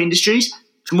startup industries.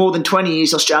 For more than 20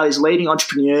 years, Australia's leading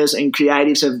entrepreneurs and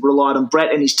creatives have relied on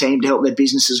Brett and his team to help their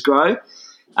businesses grow.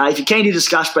 If you're keen to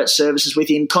discuss Brett's services with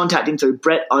him, contact him through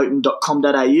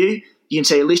brettoaten.com.au. You can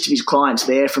see a list of his clients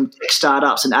there, from tech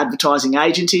startups and advertising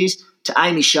agencies to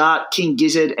Amy Shark, King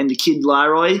Gizzard and the Kid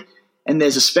Laroi. And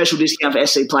there's a special discount for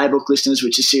SC Playbook listeners,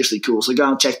 which is seriously cool. So go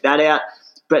and check that out.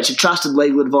 Brett's a trusted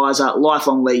legal advisor,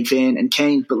 lifelong league fan and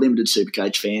keen but limited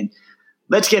Supercoach fan.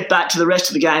 Let's get back to the rest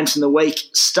of the games in the week,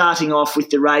 starting off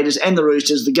with the Raiders and the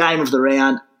Roosters, the game of the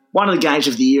round, one of the games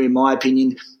of the year in my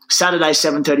opinion. Saturday,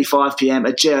 7:35pm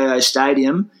at GIO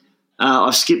Stadium.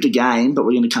 I've skipped a game, but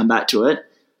we're going to come back to it.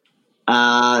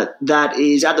 That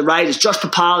is at the Raiders. Josh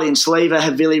Papali and Sleeva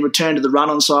Havili return to the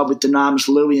run-on side with Dynamis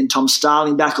Louis and Tom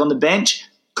Starling back on the bench.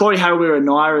 Corey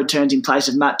Harawira-Naira returns in place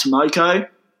of Matt Tomoko.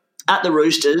 At the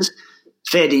Roosters,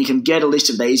 fair dinkum, get a list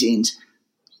of these ins.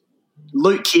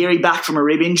 Luke Keary back from a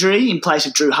rib injury in place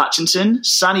of Drew Hutchinson.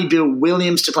 Sonny Bill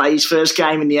Williams to play his first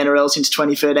game in the NRL since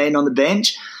 2013 on the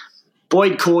bench.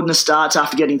 Boyd Cordner starts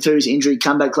after getting through his injury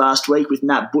comeback last week with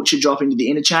Nat Butcher dropping to the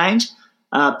interchange.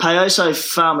 Paoso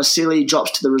Farmasili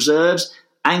drops to the reserves.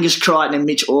 Angus Crichton and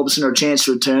Mitch Orbison are a chance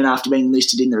to return after being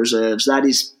listed in the reserves.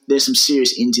 There's some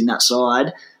serious ins in that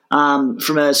side.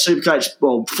 From a Supercoach,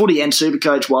 well, footy and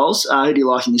Supercoach, Walls, who do you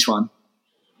like in this one?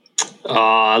 Oh,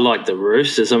 I like the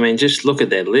Roosters. I mean, just look at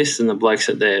their list and the blokes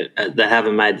that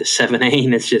haven't made the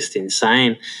 17. It's just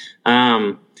insane.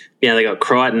 They got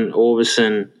Crichton,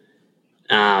 Orbison,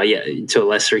 to a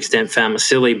lesser extent,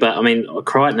 Famasili. But, I mean,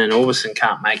 Crichton and Orbison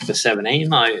can't make the 17.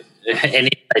 Like, and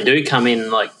if they do come in,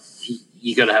 like,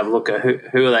 you got to have a look at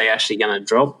who are they actually going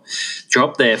to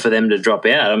drop there for them to drop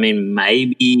out. I mean,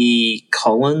 maybe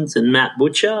Collins and Matt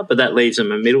Butcher, but that leaves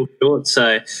them a middle short.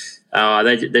 So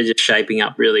they're just shaping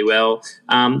up really well.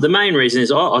 The main reason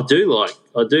is I do like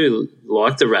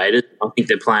the Raiders. I think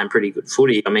they're playing pretty good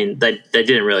footy. I mean, they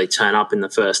didn't really turn up in the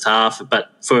first half, but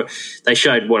they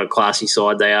showed what a classy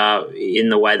side they are in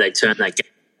the way they turned that game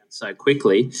so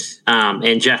quickly.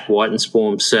 And Jack Whiten's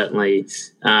form certainly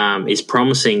is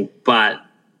promising, but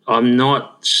I'm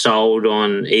not sold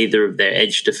on either of their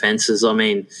edge defences. I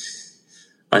mean,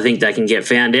 I think they can get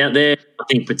found out there. I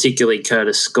think particularly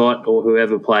Curtis Scott or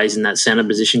whoever plays in that centre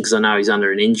position, because I know he's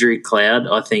under an injury cloud.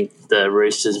 I think the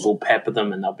Roosters will pepper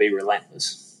them and they'll be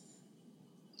relentless.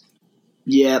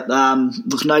 Yeah,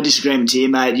 look, no disagreement here,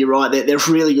 mate. You're right. They're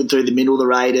really good through the middle, the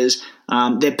Raiders.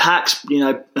 Their packs,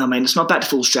 it's not back to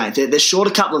full strength. They're short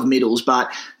a couple of middles,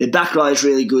 but their back row is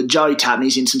really good. Joey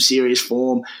Tapney's in some serious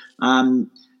form.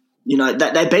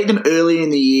 They beat them earlier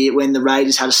in the year when the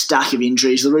Raiders had a stack of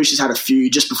injuries. The Roosters had a few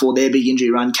just before their big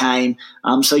injury run came.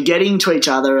 So getting to each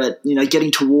other at,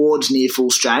 getting towards near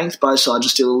full strength, both sides are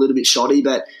still a little bit shoddy,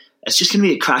 but it's just going to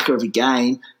be a cracker of a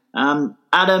game.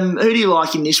 Adam, who do you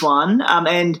like in this one?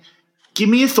 And give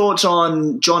me your thoughts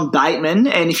on John Bateman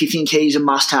and if you think he's a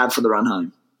must-have for the run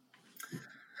home.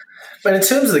 But in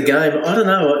terms of the game, I don't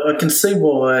know. I can see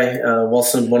why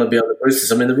Wilson want to be on the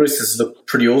Roosters. I mean, the Roosters look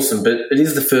pretty awesome, but it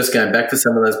is the first game back for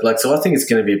some of those blokes, so I think it's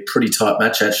going to be a pretty tight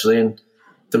match, actually. And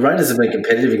the Raiders have been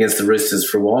competitive against the Roosters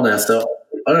for a while now, so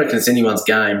I don't reckon it's anyone's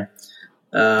game.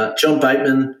 John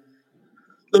Bateman,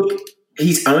 look,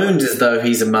 he's owned as though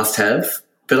he's a must-have,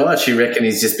 but I actually reckon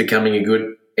he's just becoming a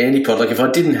good antipod. Like, if I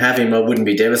didn't have him, I wouldn't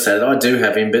be devastated. I do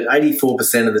have him, but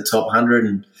 84% of the top 100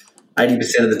 and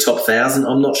 80% of the top 1,000,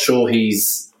 I'm not sure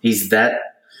he's that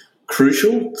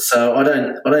crucial. So I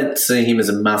don't see him as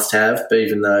a must-have,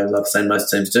 even though, like I say, most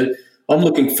teams do. I'm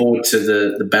looking forward to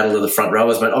the battle of the front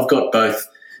rowers, mate. I've got both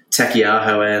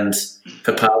Takiaho and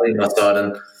Papali on my side,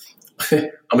 and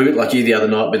I'm a bit like you the other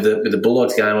night with the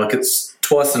Bulldogs game. Like, it's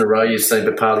twice in a row you've seen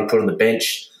Papali put on the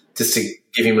bench just to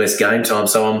give him less game time.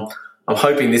 So I'm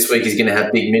hoping this week he's going to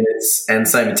have big minutes, and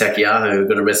same with Takiaho, who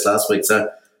got a rest last week. So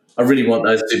I really want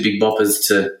those two big boppers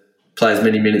to play as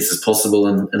many minutes as possible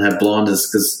and have blinders,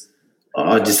 because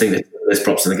I just think that the best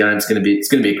props in the game. It's going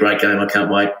to be a great game. I can't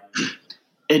wait.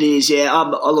 It is, yeah.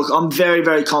 I'm very,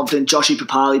 very confident Joshy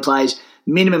Papali plays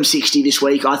minimum 60 this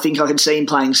week. I think I can see him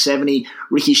playing 70.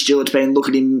 Ricky Stewart's been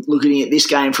looking at this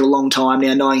game for a long time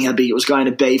now, knowing how big it was going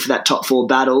to be for that top four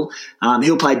battle.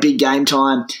 He'll play big game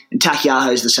time, and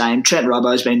Takiaho's the same. Trent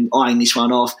Robbo's been eyeing this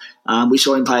one off. We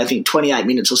saw him play, I think, 28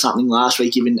 minutes or something last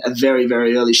week, given a very,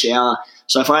 very early shower.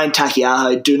 So if I own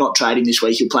Takiaho, do not trade him this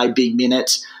week. He'll play big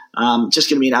minutes. Just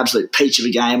going to be an absolute peach of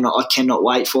a game. I cannot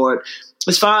wait for it.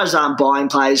 As far as buying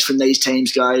players from these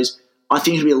teams goes, I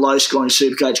think it'll be a low-scoring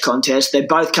Supercoach contest. They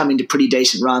both come into pretty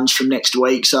decent runs from next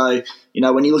week. So,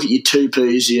 when you look at your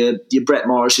Tupus, your Brett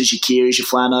Morrises, your Kearys, your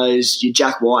Flanos, your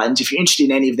Jack Whitens, if you're interested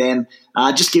in any of them,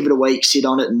 just give it a week, sit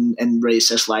on it, and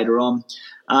reassess later on.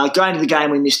 Going to the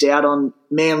game we missed out on,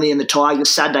 Manly and the Tigers,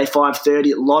 Saturday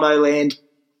 5:30 at Lottoland.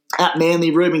 At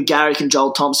Manly, Ruben Garrick and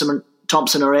Joel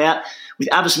Thompson are out, with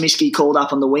Abbas Miski called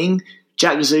up on the wing.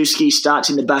 Jack Gazowski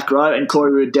starts in the back row and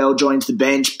Corey Riddell joins the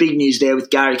bench. Big news there with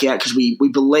Garrick out, because we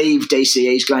believe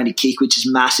DCE is going to kick, which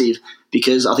is massive,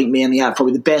 because I think Manly have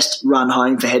probably the best run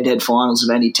home for head-to-head finals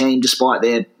of any team, despite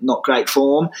their not great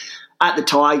form. At the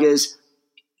Tigers,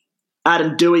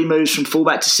 Adam Dewey moves from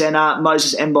fullback to centre,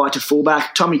 Moses Mbai to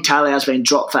fullback. Tommy Taylor has been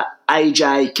dropped for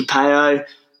AJ Capeo.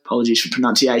 Apologies for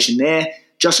pronunciation there.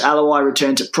 Josh Alawai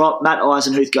returns at prop. Matt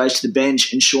Eisenhuth goes to the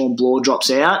bench and Sean Bloor drops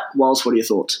out. Wallace, what are your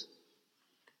thoughts?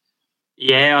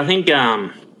 Yeah, I think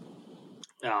from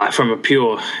a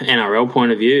pure NRL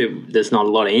point of view, there's not a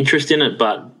lot of interest in it,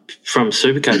 but from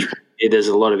Supercoach point of view, there's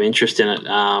a lot of interest in it,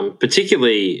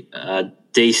 particularly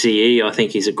DCE. I think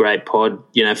he's a great pod.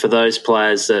 For those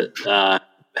players that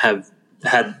have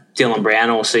had Dylan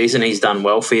Brown all season, he's done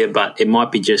well for you, but it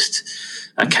might be just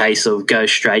a case of go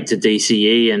straight to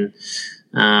DCE, and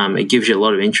it gives you a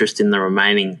lot of interest in the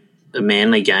remaining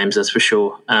Manly games, that's for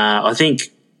sure. I think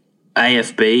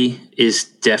AFB is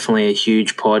definitely a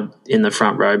huge pod in the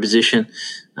front row position,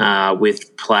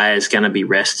 with players going to be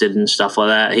rested and stuff like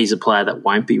that. He's a player that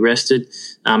won't be rested.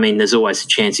 I mean, there's always a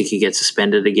chance he could get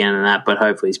suspended again and that, but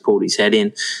hopefully he's pulled his head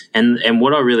in. And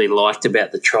what I really liked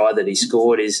about the try that he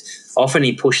scored is often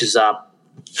he pushes up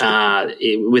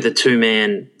with a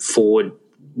two-man forward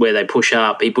where they push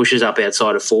up. He pushes up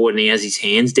outside of forward and he has his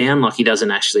hands down like he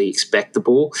doesn't actually expect the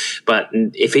ball. But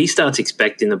if he starts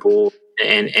expecting the ball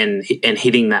and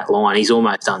hitting that line, he's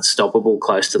almost unstoppable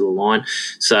close to the line.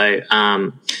 So,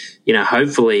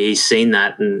 hopefully he's seen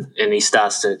that and he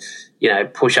starts to,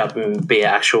 push up and be an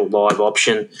actual live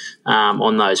option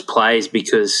on those plays,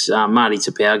 because Marty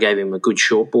Tapau gave him a good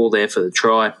short ball there for the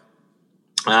try.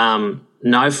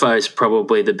 Nofo's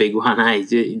probably the big one. Hey,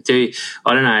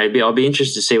 I don't know. I'll be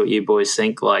interested to see what you boys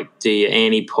think. Like, do you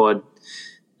anti-pod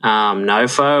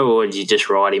Nofo, or do you just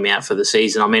ride him out for the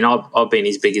season? I mean, I've been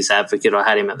his biggest advocate. I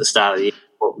had him at the start of the year.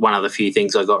 One of the few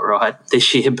things I got right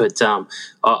this year, but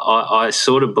I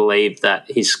sort of believed that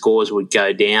his scores would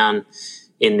go down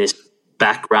in this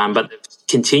back run, but they've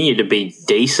continued to be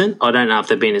decent. I don't know if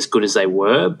they've been as good as they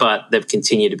were, but they've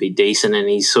continued to be decent, and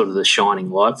he's sort of the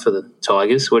shining light for the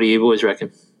Tigers. What do you boys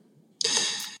reckon?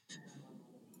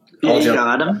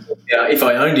 Adam. Yeah, if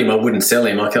I owned him, I wouldn't sell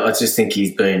him. I just think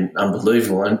he's been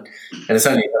unbelievable, and it's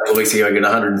only a couple of weeks ago he got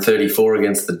 134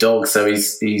 against the Dogs, so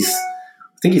he's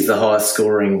I think he's the highest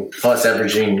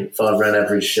averaging 5-round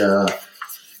average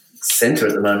centre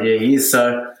at the moment. Yeah, he is.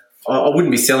 So I wouldn't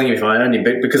be selling him if I owned him,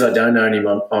 but because I don't own him,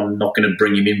 I'm not going to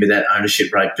bring him in with that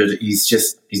ownership rate. But he's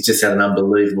just had an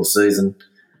unbelievable season.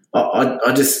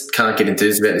 I just can't get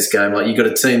enthused about this game. Like, you've got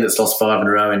a team that's lost 5 in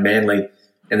a row in Manly,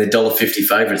 and they're $1.50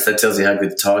 favourites. That tells you how good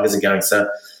the Tigers are going. So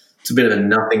it's a bit of a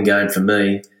nothing game for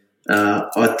me.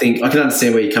 I think I can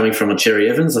understand where you're coming from on Cherry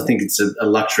Evans. I think it's a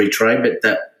luxury trade, but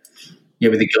that. Yeah,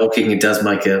 with the goal kicking, it does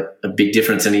make a big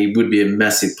difference, and he would be a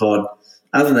massive pod.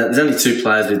 Other than that, there's only 2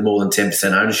 players with more than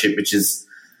 10% ownership, which is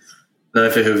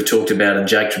Nofa, who we've talked about, and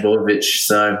Jake Trbojevic.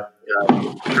 So,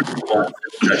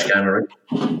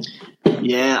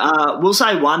 yeah, we'll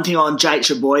say one thing on Jake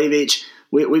Trbojevic.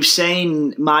 We've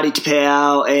seen Marty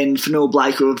Tapau and Fanua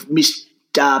Blake, who have missed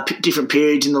different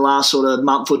periods in the last sort of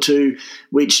month or two,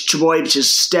 which Trbojevic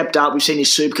has stepped up. We've seen his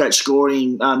Supercoach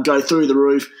scoring go through the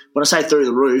roof. When I say through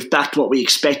the roof, back to what we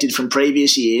expected from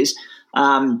previous years.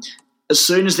 As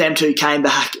soon as them two came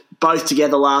back, both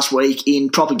together last week in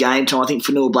proper game time, I think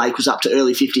Fanua Blake was up to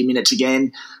early 50 minutes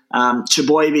again.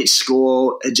 Trebojevic's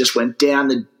score, it just went down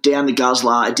the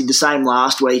guzzler. It did the same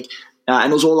last week,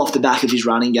 and it was all off the back of his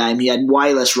running game. He had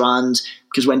way less runs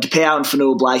because when Tapau and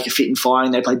Fanua Blake are fit and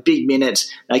firing, they play big minutes,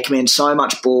 they command so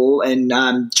much ball, and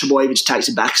Trbojevic takes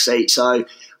a back seat. So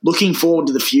looking forward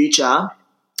to the future,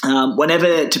 whenever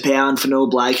Tapau and Fanua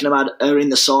Blake are in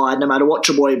the side, no matter what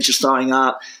Trbojevic is throwing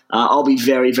up, I'll be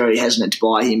very, very hesitant to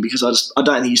buy him because I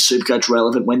don't think he's Supercoach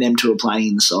relevant when them two are playing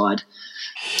in the side.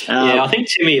 I think,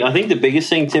 Timmy, the biggest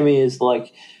thing, Timmy, is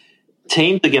like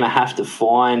teams are going to have to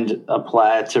find a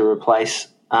player to replace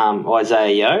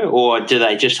Isaiah Yeo, or do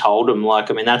they just hold him?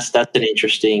 Like, I mean, that's an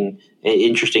interesting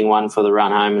one for the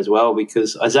run home as well,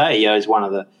 because Isaiah Yeo is one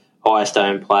of the highest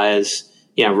owned players,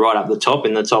 right up the top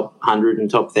in the top 100 and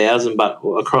top 1,000, but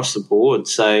across the board.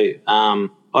 So I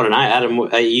don't know, Adam,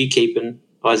 are you keeping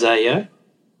Isaiah Yeo?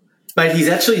 Mate, he's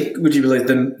actually, would you believe,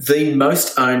 the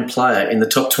most owned player in the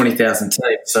top 20,000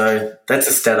 teams. So that's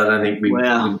a stat I don't think we would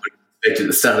expect at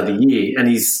the start of the year, and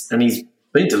he's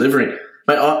been delivering.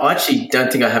 Mate, I actually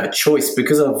don't think I have a choice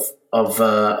because I've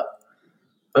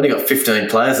only got 15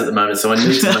 players at the moment, so I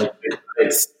need to make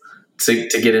trades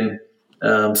to get him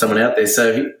someone out there.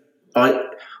 So I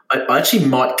actually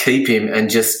might keep him and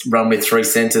just run with 3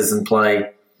 centres and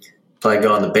play a guy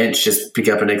on the bench, just pick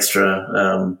up an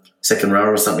extra second row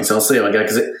or something. So I'll see how I go,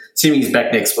 because assuming he's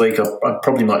back next week, I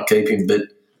probably might keep him. But,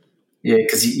 yeah,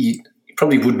 because you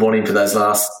probably would want him for those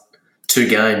last 2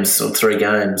 games or 3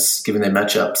 games, given their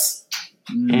matchups.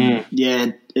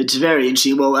 Yeah, it's very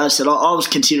interesting. Well, as I said, I was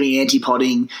considering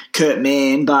anti-podding Kurt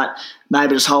Mann, but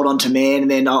maybe just hold on to Mann, and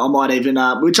then I might even,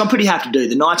 which I'm pretty happy to do.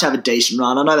 The Knights have a decent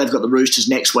run. I know they've got the Roosters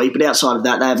next week, but outside of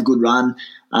that, they have a good run.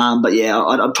 But, yeah,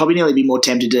 I'd probably nearly be more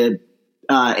tempted to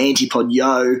anti-pod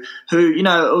Yeo, who, it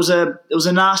was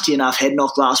a nasty enough head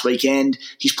knock last weekend.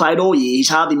 He's played all year. He's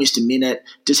hardly missed a minute.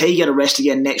 Does he get a rest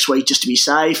again next week just to be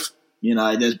safe?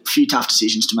 There's a few tough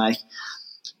decisions to make.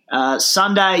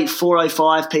 Sunday,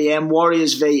 4:05 p.m,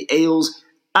 Warriors v Eels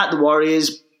at the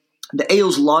Warriors. The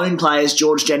Eels' lone players,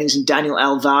 George Jennings and Daniel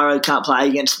Alvaro, can't play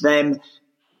against them.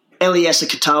 Eliesa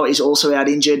Katoa is also out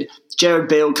injured. Jared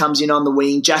Beale comes in on the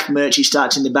wing. Jack Murchie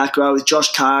starts in the back row with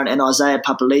Josh Curran and Isaiah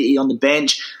Papali'i on the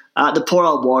bench. The poor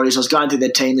old Warriors, I was going through their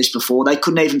team list before, they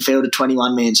couldn't even field a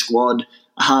 21-man squad.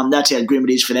 That's how grim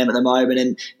it is for them at the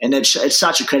moment, and it's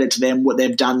such a credit to them what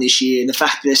they've done this year, and the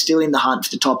fact that they're still in the hunt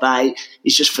for the top 8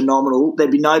 is just phenomenal.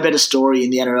 There'd be no better story in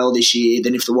the NRL this year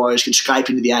than if the Warriors could scrape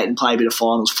into the 8 and play a bit of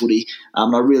finals footy. I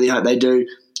really hope they do.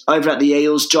 Over at the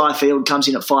Eels, Jai Field comes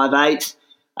in at 5'8".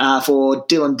 For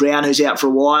Dylan Brown, who's out for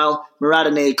a while.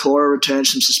 Murata Niokora returns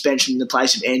from suspension in the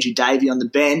place of Andrew Davey on the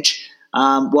bench.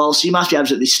 Whilst you must be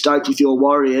absolutely stoked with your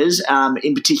Warriors,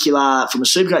 in particular from a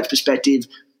Supercoach perspective,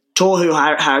 Tohu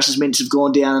Harris's minutes have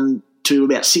gone down to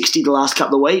about 60 the last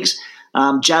couple of weeks.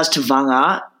 Jazz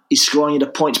Tavanga is scoring at a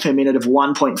points per minute of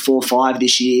 1.45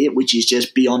 this year, which is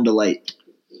just beyond elite.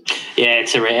 Yeah,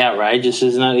 it's outrageous,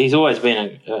 isn't it? He's always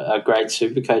been a great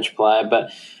Supercoach player,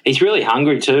 but he's really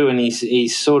hungry too, and he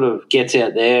sort of gets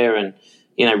out there and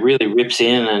really rips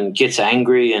in and gets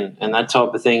angry and that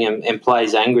type of thing and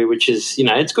plays angry, which is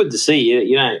it's good to see.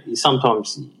 You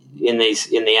sometimes in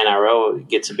the NRL it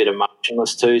gets a bit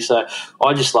emotionless too. So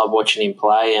I just love watching him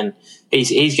play, and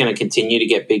he's going to continue to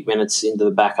get big minutes into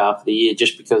the back half of the year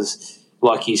just because,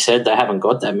 like you said, they haven't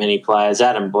got that many players.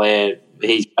 Adam Blair,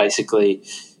 he's basically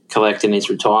collecting his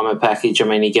retirement package. I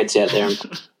mean, he gets out there and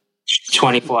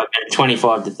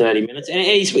 25 to 30 minutes, and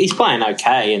he's playing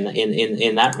okay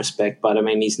in that respect. But I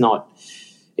mean, he's not.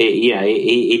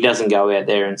 He doesn't go out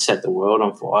there and set the world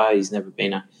on fire. He's never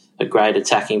been a great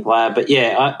attacking player. But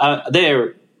yeah,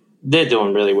 they're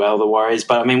doing really well, the Warriors.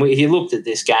 But I mean, if you looked at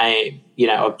this game,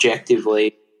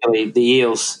 objectively, the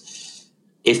Eels,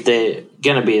 if they're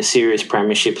going to be a serious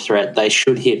premiership threat, they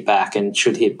should hit back and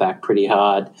should hit back pretty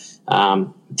hard.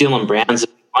 Dylan Brown's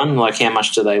one. Like, how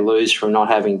much do they lose from not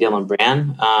having Dylan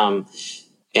Brown?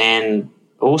 And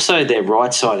also their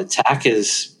right side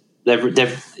attackers. They've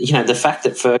the fact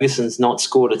that Ferguson's not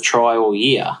scored a try all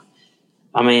year.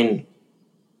 I mean,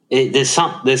 there's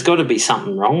got to be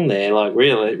something wrong there. Like,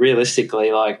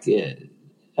 realistically, like,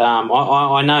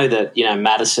 I know that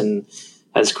Madison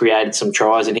has created some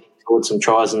tries and he scored some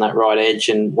tries on that right edge,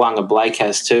 and Wanga Blake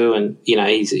has too. And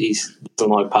he's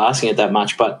doesn't like passing it that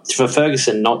much. But for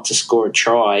Ferguson not to score a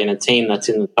try in a team that's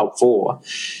in the top 4,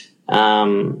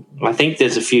 I think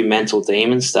there's a few mental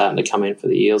demons starting to come in for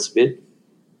the Eels a bit.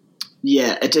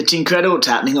 Yeah, it's incredible what's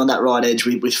happening on that right edge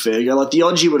with Fergo. Like, the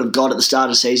odds you would have got at the start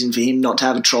of the season for him not to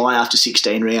have a try after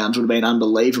 16 rounds would have been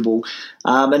unbelievable.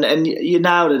 And you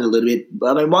nailed it a little bit.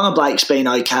 I mean, Wanga Blake's been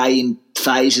okay in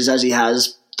phases, as he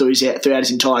has throughout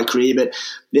his entire career, but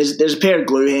there's a pair of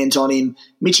glue hands on him.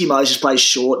 Mitchy Moses plays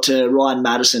short to Ryan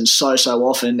Madison so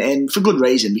often, and for good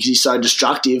reason, because he's so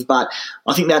destructive. But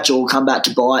I think that's all come back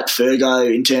to bite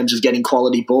Fergo in terms of getting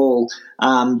quality ball.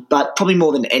 But probably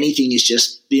more than anything is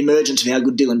just the emergence of how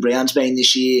good Dylan Brown's been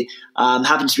this year.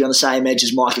 Happens to be on the same edge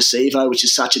as Mike Acevo, which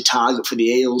is such a target for the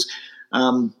Eels.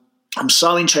 I'm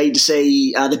so intrigued to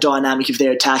see the dynamic of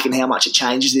their attack and how much it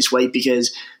changes this week,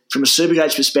 because from a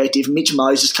Supercoach perspective, Mitch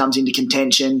Moses comes into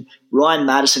contention. Ryan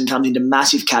Madison comes into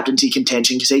massive captaincy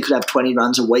contention because he could have 20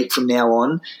 runs a week from now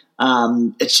on.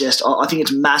 It's just, I think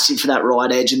it's massive for that right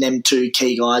edge and them two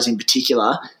key guys in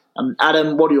particular.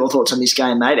 Adam, what are your thoughts on this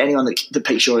game, mate? Anyone that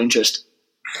piques your interest?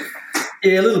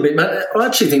 Yeah, a little bit, mate. I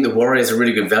actually think the Warriors are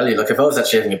really good value. Like, if I was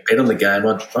actually having a bet on the game,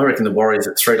 I reckon the Warriors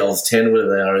at $3.10 or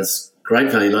whatever they are is great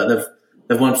value. Like,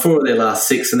 they've won 4 of their last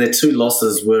 6, and their 2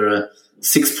 losses were a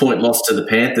 6-point loss to the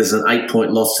Panthers and an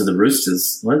 8-point loss to the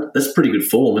Roosters. Right? That's pretty good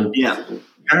form. And yeah,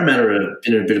 Parramatta are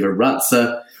in a bit of a rut.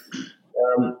 So,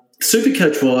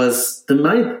 Supercoach-wise, the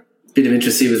main bit of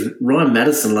interest here was Ryan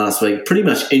Madison last week. Pretty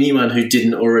much anyone who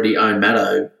didn't already own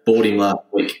Maddo bought him last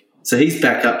week. So he's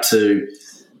back up to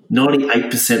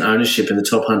 98% ownership in the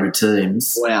top 100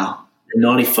 teams. Wow. And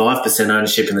 95%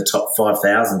 ownership in the top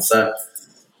 5,000.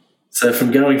 So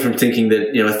from going from thinking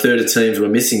that, a third of teams were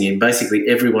missing him, basically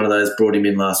every one of those brought him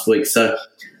in last week. So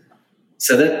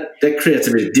that creates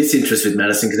a bit of disinterest with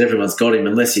Madison because everyone's got him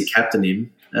unless you captain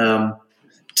him.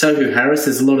 Tohu Harris,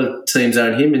 there's a lot of teams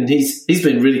own him, and he's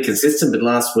been really consistent, but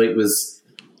last week was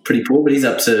pretty poor, but he's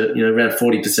up to around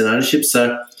 40% ownership.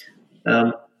 So,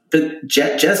 but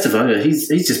Jazz Tavanga, he's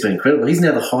just been incredible. He's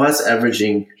now the highest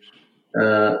averaging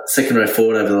second row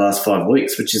forward over the last 5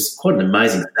 weeks, which is quite an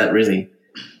amazing stat, really.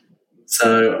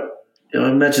 So I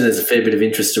imagine there's a fair bit of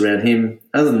interest around him.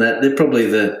 Other than that, they're probably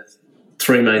the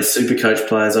 3 main Supercoach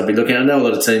players I'd be looking at. I know a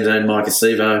lot of teams own Mike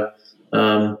Acevo.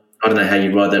 I don't know how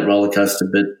you ride that roller coaster,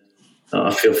 but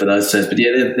I feel for those teams. But,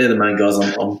 yeah, they're the main guys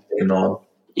I'm thinking on.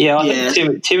 Yeah, I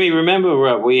think, Timmy,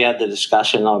 remember we had the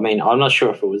discussion, I mean, I'm not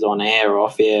sure if it was on air or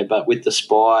off air, but with the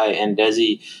Spy and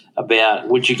Desi about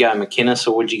would you go McInnes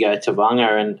or would you go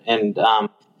Tavanga? And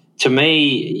to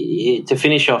me, to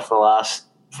finish off the last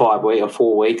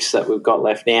 4 weeks that we've got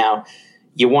left now,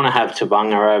 you want to have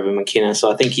Tavanga over McInnes.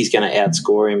 I think he's going to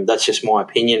outscore him. That's just my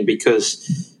opinion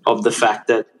because of the fact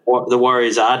that the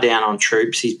Warriors are down on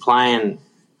troops. He's playing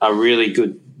a really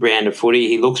good round of footy.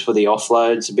 He looks for the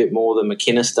offloads a bit more than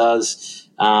McInnes does.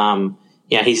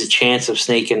 He's a chance of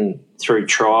sneaking through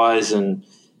tries and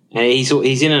he's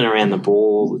in and around the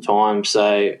ball all the time.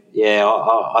 So,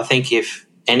 I think if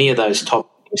any of those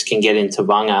top teams can get into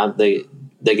Tavanga,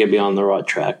 they're going to be on the right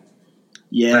track.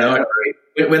 Yeah, I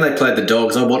agree. When they played the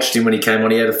Dogs, I watched him when he came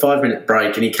on. He had a 5-minute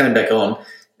break and he came back on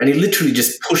and he literally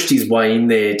just pushed his way in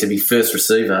there to be first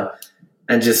receiver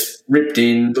and just ripped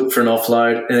in, looked for an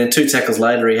offload, and then 2 tackles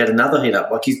later he had another hit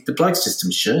up. Like the bloke's just a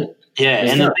machine. Yeah,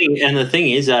 the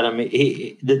thing is, Adam,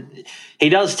 he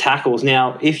does tackles.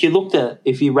 Now, if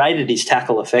you rated his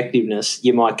tackle effectiveness,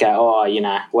 you might go,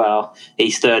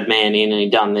 he's third man in and he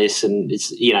done this, and it's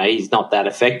he's not that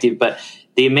effective. But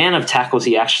the amount of tackles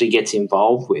he actually gets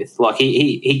involved with, like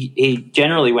he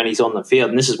generally when he's on the field,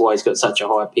 and this is why he's got such a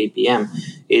high PPM,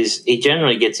 is he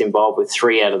generally gets involved with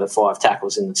 3 out of the 5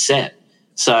 tackles in the set.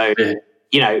 So,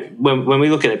 when we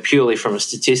look at it purely from a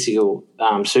statistical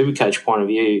Supercoach point of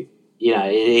view,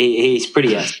 he's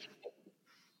pretty out.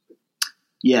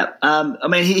 Yeah.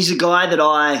 He's a guy that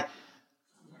I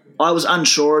was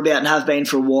unsure about and have been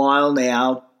for a while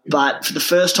now, but for the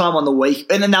first time on the week,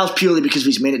 and then that was purely because of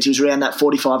his minutes. He was around that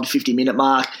 45 to 50-minute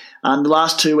mark. The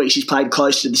last 2 weeks he's played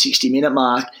close to the 60-minute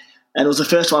mark. And it was the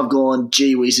first time I've gone,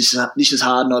 gee whiz, this is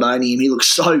hard not owning him. He looks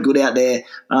so good out there.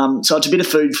 So it's a bit of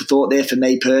food for thought there for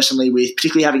me personally, with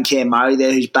particularly having Cam Murray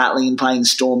there who's battling and playing the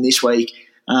Storm this week.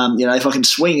 If I can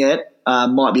swing it,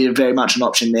 might be very much an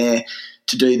option there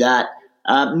to do that.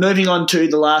 Moving on to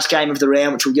the last game of the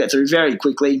round, which we'll get through very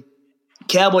quickly.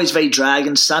 Cowboys v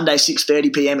Dragons, Sunday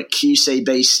 6:30pm at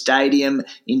QCB Stadium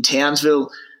in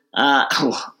Townsville. At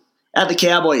the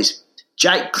Cowboys,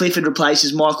 Jake Clifford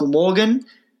replaces Michael Morgan.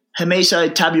 Hamiso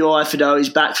Tabuai-Fidow is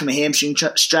back from a hamstring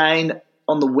strain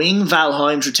on the wing. Val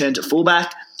Holmes returns at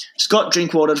fullback. Scott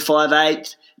Drinkwater to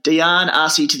 5'8". Dion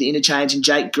Arcee to the interchange and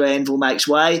Jake Granville makes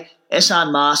way.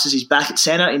 Esan Masters is back at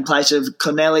centre in place of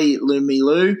Corneli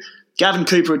Lumilu. Gavin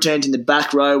Cooper returns in the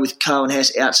back row with Cohen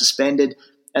Hess out suspended.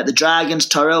 At the Dragons,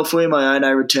 Tyrell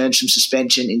Fuimaono returns from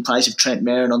suspension in place of Trent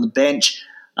Merrin on the bench.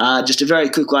 Just a very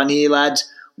quick one here,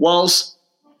 lads. Whilst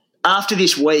after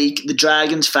this week, the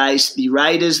Dragons face the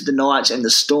Raiders, the Knights and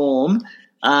the Storm.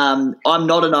 I'm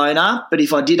not an owner, but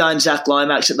if I did own Zach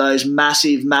Lomax at those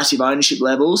massive, massive ownership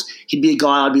levels, he'd be a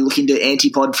guy I'd be looking to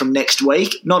antipod from next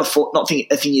week. Not a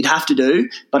thing you'd have to do,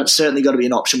 but it's certainly got to be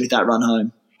an option with that run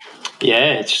home.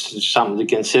 Yeah, it's something to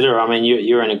consider. I mean,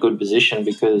 you're in a good position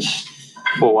because,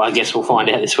 well, I guess we'll find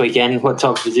out this weekend what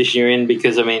type of position you're in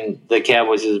because, I mean, the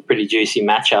Cowboys is a pretty juicy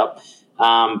matchup.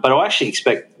 But I actually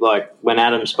expect, like when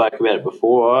Adam spoke about it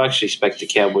before, I actually expect the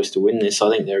Cowboys to win this. I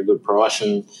think they're a good price,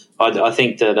 and I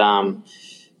think that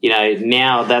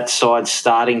now that side's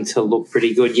starting to look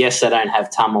pretty good. Yes, they don't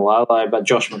have Tamalolo, but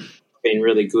Josh McCown's been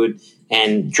really good,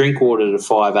 and Drinkwater to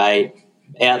 5'8",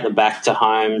 out the back to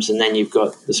Holmes, and then you've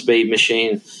got the speed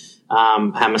machine,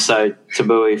 Hamiso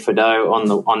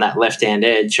Tabuai-Fidow on that left hand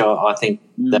edge. I think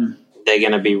that they're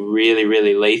going to be really,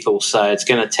 really lethal. So it's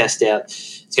going to test out.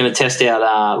 It's going to test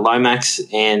out Lomax,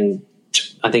 and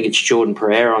I think it's Jordan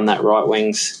Pereira on that right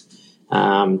wing's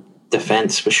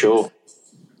defence for sure.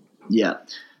 Yeah.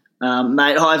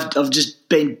 Mate, I've just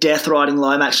been death riding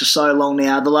Lomax for so long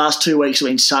now. The last 2 weeks have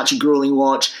been such a gruelling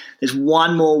watch. There's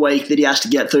one more week that he has to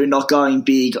get through, not going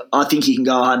big. I think he can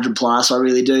go 100 plus, I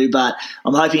really do, but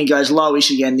I'm hoping he goes lowish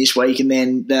again this week, and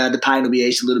then the pain will be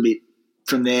eased a little bit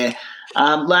from there.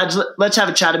 Lads, let's have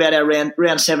a chat about our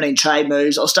round 17 trade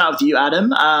moves. I'll start with you,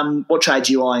 Adam. What trades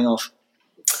are you eyeing off?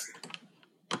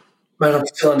 Mate, I'm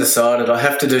still undecided. I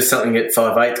have to do something at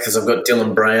 5'8" because I've got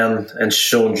Dylan Brown and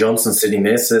Sean Johnson sitting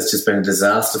there, so that's just been a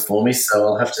disaster for me. So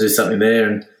I'll have to do something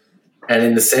there. And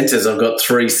in the centres, I've got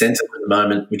 3 centres at the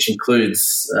moment, which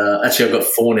includes actually I've got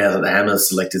 4 now that the Hammer's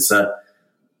selected. So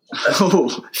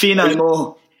fear no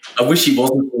more. I wish he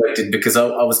wasn't selected because I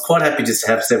was quite happy just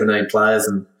to have 17 players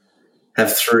and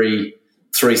have three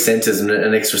centres and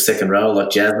an extra second row like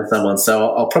Jazz or someone.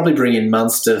 So I'll probably bring in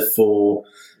Munster for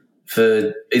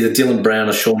either Dylan Brown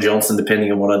or Sean Johnson,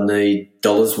 depending on what I need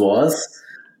dollars-wise.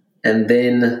 And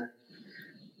then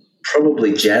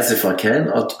probably Jazz if I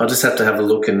can. I'll just have to have a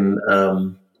look and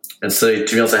see.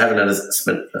 To be honest, I haven't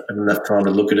spent enough time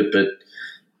to look at it, but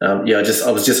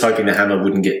I was just hoping the Hammer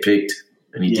wouldn't get picked,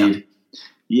 and he did.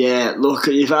 Yeah, look,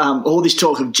 if all this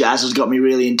talk of Jazz has got me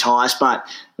really enticed, but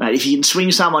mate, if you can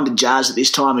swing someone to Jazz at this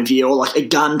time of year, or like a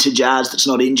gun to Jazz that's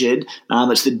not injured,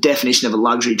 it's the definition of a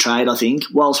luxury trade, I think.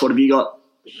 Wallace, what have you got?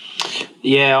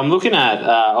 Yeah, I'm looking at.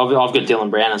 I've got Dylan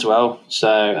Brown as well,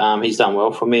 so he's done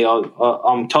well for me.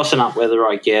 I'm tossing up whether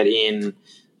I get in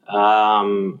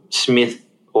Smith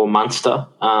or Munster,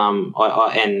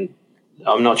 and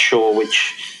I'm not sure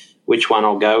which one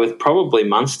I'll go with. Probably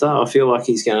Munster. I feel like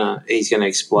he's gonna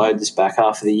explode this back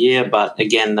half of the year. But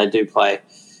again, they do play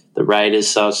the Raiders,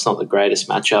 so it's not the greatest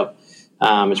matchup.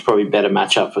 It's probably a better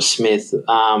matchup for Smith.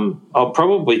 I'll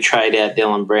probably trade out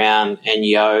Dylan Brown and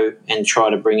Yo and try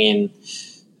to bring in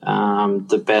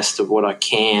the best of what I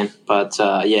can. But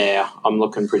I'm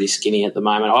looking pretty skinny at the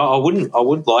moment. I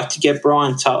would like to get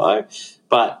Brian Toto,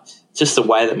 but just the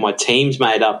way that my team's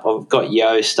made up, I've got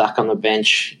Yo stuck on the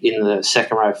bench in the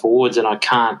second row forwards, and I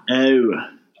can't. Oh.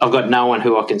 I've got no one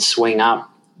who I can swing up.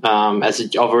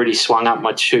 I've already swung up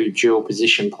my two dual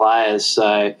position players,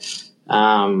 so.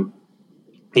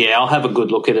 I'll have a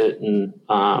good look at it, and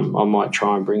I might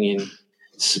try and bring in,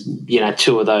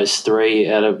 two of those three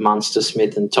out of Munster,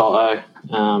 Smith, and Toto.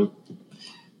 And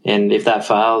if that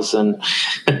fails, then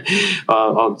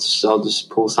I'll just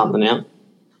pull something out.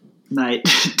 Mate,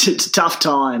 it's tough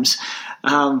times.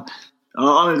 I'm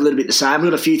a little bit the same. I've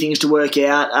got a few things to work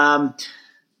out.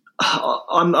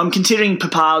 I'm considering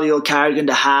Papali or Carrigan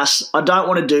to Haas. I don't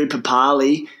want to do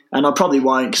Papali, and I probably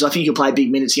won't because I think he'll play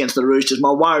big minutes against the Roosters.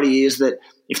 My worry is that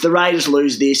if the Raiders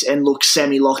lose this and look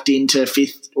semi-locked into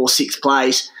 5th or 6th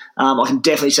place, I can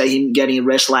definitely see him getting a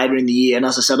rest later in the year. And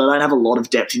as I said, I don't have a lot of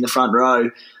depth in the front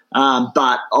row,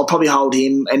 but I'll probably hold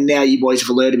him. And now you boys have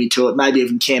alerted me to it. Maybe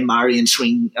even Cam Murray and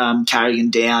swing Carrigan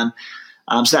down.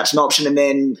 So that's an option. And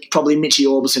then probably Mitchie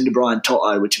Orbison to Brian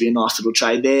Toto, which would be a nice little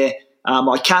trade there.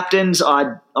 My captains,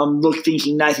 I'm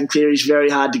thinking Nathan Cleary's very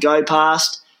hard to go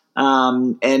past.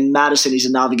 And Madison is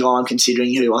another guy I'm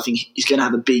considering who I think is going to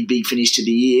have a big, big finish to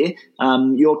the year.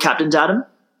 Your captains, Adam?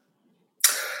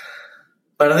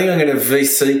 But I think I'm going to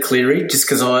VC Cleary just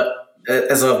because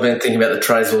as I've been thinking about the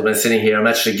trades while I've been sitting here, I'm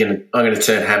going to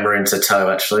turn Hammer into Toe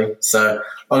actually. So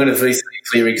I'm going to VC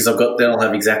Cleary because they'll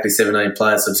have exactly 17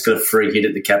 players, so I've just got a free hit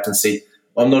at the captaincy.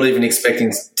 I'm not even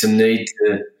expecting to need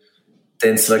to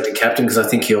then select a captain because I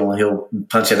think he'll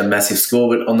punch out a massive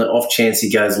score. But on the off chance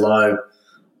he goes low,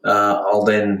 I'll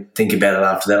then think about it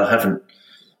after that. I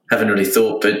haven't really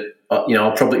thought, but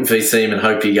I'll probably VC him and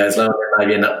hope he goes low.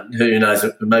 Maybe end up, who knows,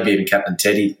 maybe even Captain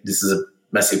Teddy. This is a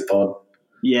massive pod.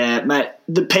 Yeah, mate.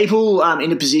 The people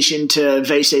in a position to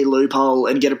VC Loophole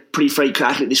and get a pretty free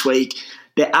crack at it this week,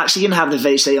 they're actually going to have the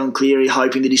VC on Cleary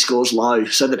hoping that he scores low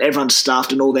so that everyone's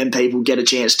stuffed and all them people get a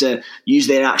chance to use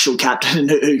their actual captain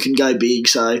who can go big.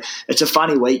 So it's a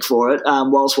funny week for it.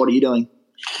 Walsh, what are you doing?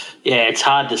 Yeah, it's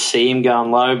hard to see him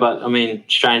going low, but, I mean,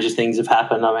 stranger things have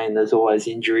happened. I mean, there's always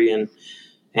injury and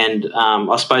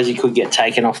I suppose he could get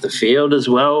taken off the field as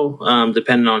well,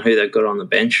 depending on who they've got on the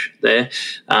bench there.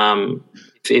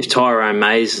 If Tyrone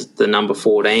May's the number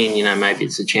 14, maybe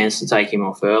it's a chance to take him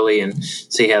off early and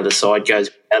see how the side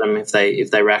goes at him if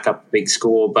they rack up a big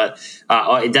score. But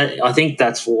I think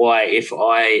that's why if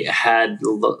I had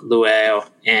Luau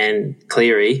and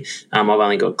Cleary, I've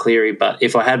only got Cleary, but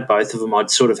if I had both of them, I'd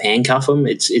sort of handcuff them.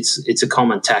 It's a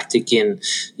common tactic in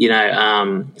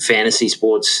fantasy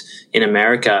sports in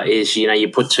America is you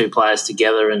put two players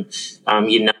together and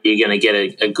you're going to get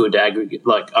a good aggregate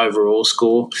overall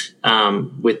score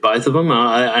with both of them,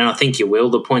 and I think you will.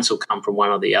 The points will come from one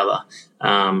or the other.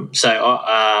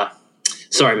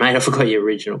 Sorry, mate, I forgot your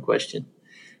original question.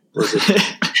 Was it?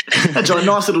 That's a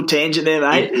nice little tangent there,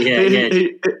 mate.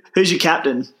 Yeah. Who's your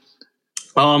captain?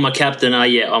 Oh, my captain.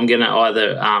 I'm going to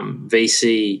either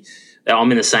VC.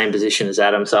 I'm in the same position as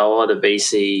Adam, so I'll either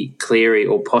VC Cleary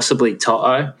or possibly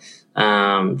Toto,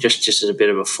 just as a bit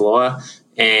of a flyer.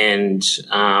 And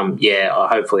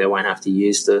hopefully I won't have to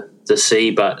use the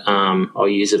C, but I'll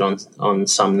use it on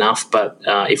some nuff. But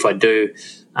if I do,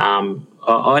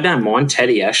 I don't mind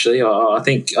Teddy. Actually, I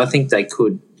think they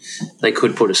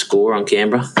could put a score on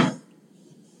Canberra.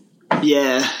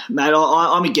 Yeah, mate,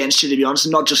 I'm against you, to be honest,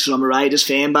 and not just because I'm a Raiders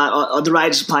fan, but the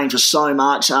Raiders are playing for so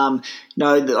much. I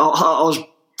was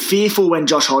fearful when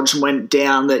Josh Hodgson went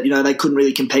down that, they couldn't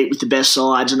really compete with the best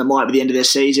sides and it might be the end of their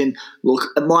season. Look,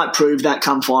 it might prove that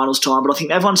come finals time, but I think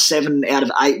they've won 7 out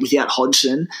of 8 without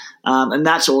Hodgson, and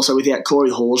that's also without Corey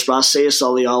Horsburgh, Sia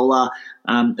Soliola.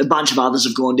 A bunch of others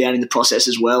have gone down in the process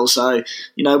as well. So,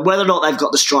 whether or not they've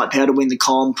got the strike power to win the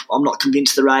comp, I'm not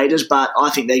convinced the Raiders, but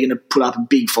I think they're going to put up a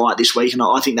big fight this week and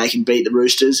I think they can beat the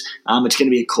Roosters. It's going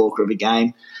to be a corker of a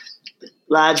game.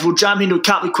 Lads, we'll jump into a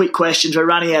couple of quick questions. We're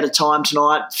running out of time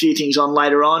tonight. A few things on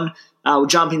later on. We'll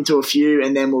jump into a few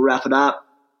and then we'll wrap it up.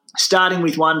 Starting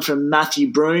with one from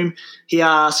Matthew Broom. He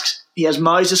asks, he has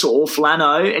Moses or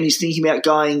Flano, and he's thinking about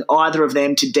going either of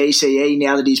them to DCE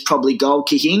now that he's probably goal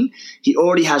kicking. He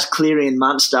already has Cleary and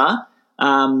Munster.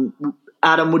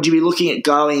 Adam, would you be looking at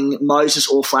going Moses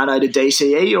or Flano to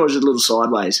DCE, or is it a little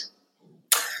sideways?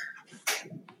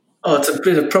 Oh, it's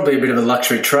probably a bit of a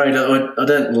luxury trade. I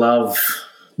don't love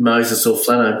Moses or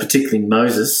Flano, particularly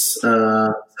Moses.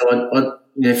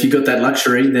 If you got that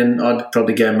luxury, then I'd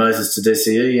probably go Moses to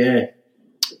DCE, yeah.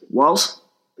 Walls?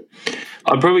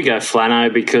 I'd probably go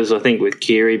Flano because I think with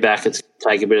Kiri back, it's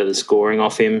take a bit of the scoring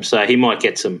off him. So he might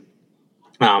get some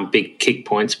big kick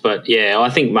points. But, yeah, I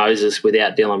think Moses,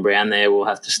 without Dylan Brown there, will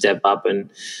have to step up and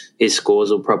his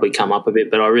scores will probably come up a bit.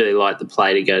 But I really like the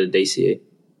play to go to DCE.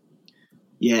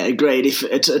 Yeah, agreed. If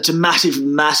it's a massive,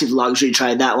 massive luxury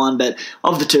trade, that one. But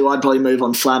of the two, I'd probably move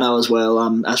on Flano as well.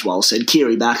 As well said,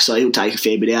 Kiri back, so he'll take a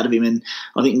fair bit out of him, and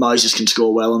I think Moses can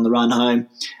score well on the run home.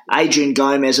 Adrian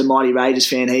Gomez, a mighty Raiders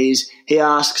fan, he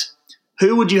asks,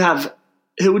 who would you have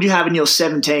in your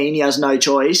 17? He has no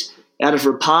choice out of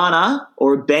Rapana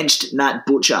or a benched Nat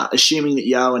Butcher, assuming that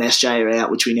Yo and SJ are out,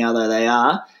 which we now know they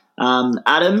are.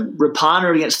 Adam,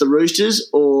 Rapana against the Roosters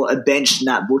or a benched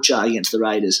Nat Butcher against the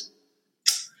Raiders?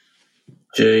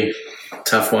 Gee,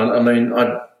 tough one. I mean,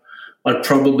 I'd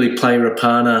probably play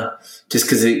Rapana just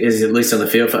because he is at least on the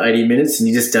field for 80 minutes, and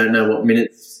you just don't know what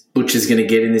minutes Butcher's going to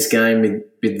get in this game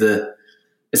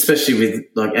especially with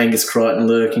like Angus Crichton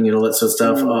lurking and all that sort of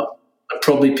stuff. I'd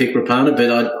probably pick Rapana,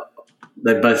 but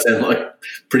they both sound like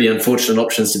pretty unfortunate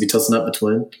options to be tossing up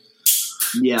between.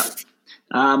 Yeah.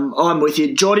 I'm with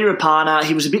you. Jordy Rapana,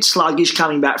 he was a bit sluggish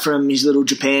coming back from his little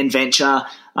Japan venture.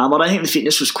 I don't think the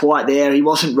fitness was quite there. He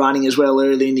wasn't running as well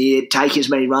early in the year, taking as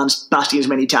many runs, busting as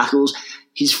many tackles.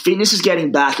 His fitness is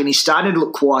getting back and he's starting to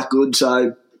look quite good.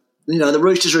 So, the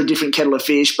Roosters are a different kettle of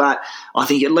fish, but I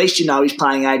think at least he's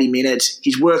playing 80 minutes.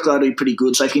 His workload will be pretty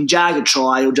good. So if he can jag a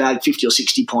try, he'll jag 50 or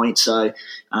 60 points. So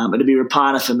it'll be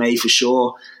Rapana for me for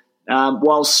sure.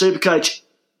 While Supercoach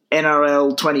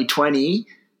NRL 2020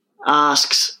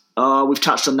 asks, we've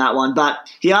touched on that one, but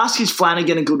he asks, is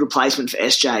Flanagan a good replacement for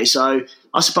SJ? So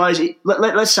I suppose,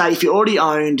 let's say if you already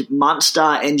owned Munster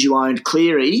and you owned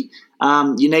Cleary,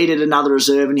 you needed another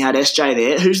reserve and you had SJ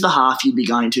there, who's the half you'd be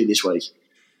going to this week?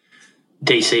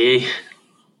 DCE.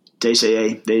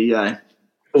 There you go.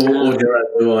 Or Gerard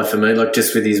Luai for me, like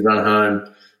just with his run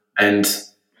home. And,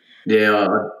 yeah,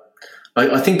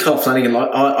 I think Kyle Flanagan,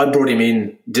 I brought him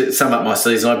in, to sum up my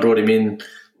season, I brought him in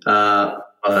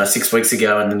 6 weeks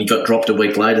ago and then he got dropped a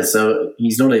week later, so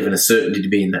he's not even a certainty to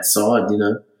be in that side,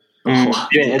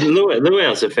 Yeah,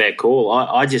 Luau's a fair call.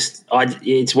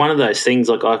 It's one of those things.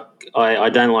 Like I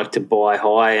don't like to buy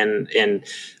high, and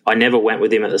I never went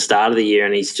with him at the start of the year,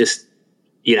 and he's just,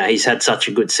 he's had such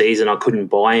a good season. I couldn't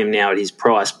buy him now at his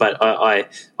price, but I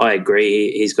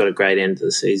agree. He's got a great end to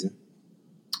the season.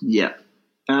 Yeah.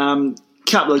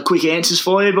 Couple of quick answers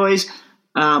for you, boys.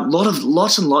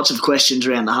 Lots and lots of questions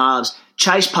around the halves.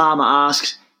 Chase Palmer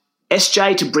asks,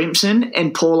 SJ to Brimson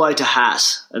and Paulo to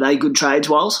Haas. Are they good trades,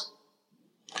 Walls?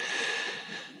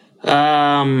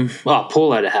 Paulo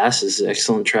to Haas is an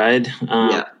excellent trade.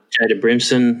 Jay to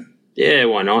Brimson, yeah,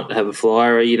 why not have a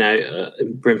flyer?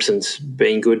 Brimson's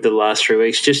been good the last 3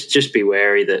 weeks. Just be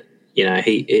wary that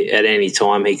he at any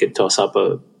time he could toss up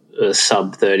a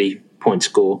sub 30-point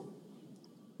score.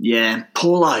 Yeah,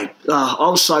 Paulo. I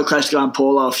was so close to going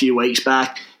Paulo a few weeks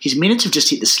back. His minutes have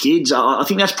just hit the skids. I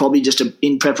think that's probably just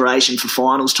in preparation for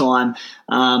finals time,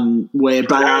 where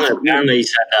Brad Arthur... Apparently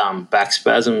he's had back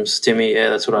spasms, Timmy.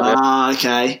 Yeah, that's what I heard.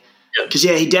 Okay. Because,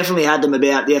 he definitely had them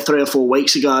about 3 or 4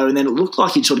 weeks ago, and then it looked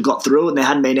like he'd sort of got through it and there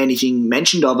hadn't been anything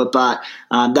mentioned of it, but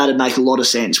that'd make a lot of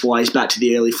sense why he's back to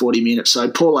the early 40 minutes. So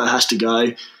Paulo has to go.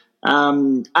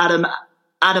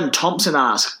 Adam Thompson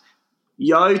asks,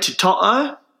 Yo to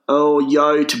Toto or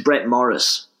Yo to Brett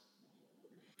Morris?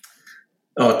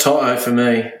 Oh, Toto for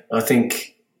me. I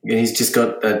think he's just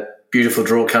got that beautiful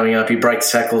draw coming up. He breaks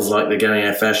tackles like they're going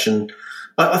out of fashion.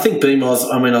 I think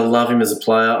B-Moz, I love him as a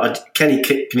player. Can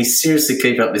he seriously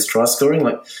keep up this try scoring?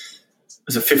 Like,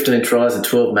 was it 15 tries in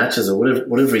 12 matches or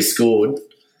whatever he scored?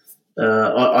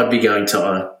 I'd be going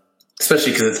Toto,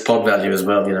 especially because it's pod value as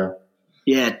well,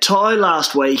 Yeah, Toto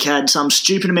last week had some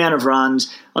stupid amount of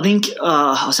runs. I think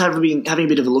I was having a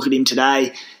bit of a look at him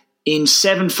today. In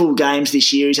 7 full games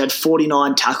this year, he's had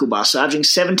 49 tackle busts. So averaging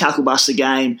 7 tackle busts a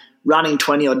game, running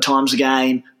 20-odd times a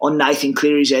game on Nathan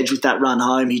Cleary's edge with that run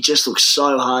home. He just looks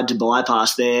so hard to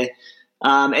bypass there.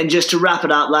 And just to wrap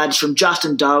it up, lads, from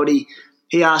Justin Doherty,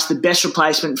 he asked the best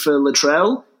replacement for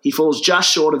Latrell. He falls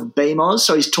just short of BMOS,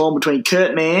 so he's torn between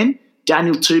Kurt Mann,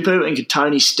 Daniel Tupou and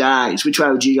Katoni Staggs. Which way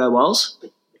would you go, Walls?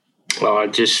 Well,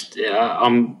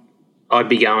 I'd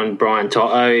be going Brian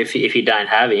Toto if you don't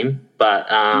have him. But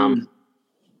I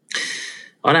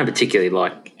don't particularly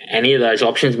like any of those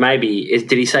options. Maybe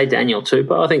did he say Daniel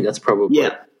Tupou? I think that's probably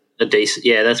a decent.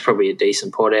 Yeah, that's probably a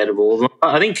decent pot out of all of them.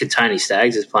 I think Tony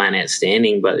Staggs is playing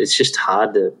outstanding, but it's just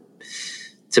hard to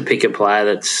pick a player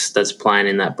that's playing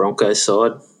in that Broncos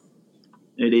side.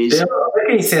 It is. Yeah, I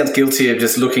reckon he sounds guilty of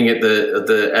just looking at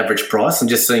the average price and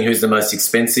just seeing who's the most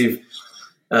expensive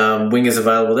wingers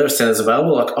available. There are centres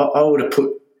available. Like I would have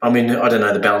put. I mean, I don't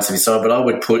know the balance of his side, but I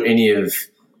would put any of,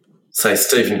 say,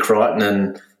 Stephen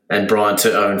Crichton and Brian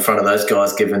Toto in front of those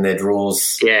guys, given their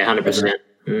draws. Yeah,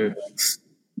 100%.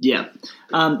 Yeah.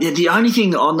 The only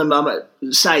thing on them,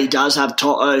 say he does have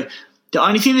Toto, the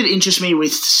only thing that interests me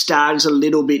with Staggs a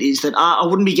little bit is that I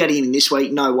wouldn't be getting him this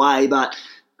week, no way, but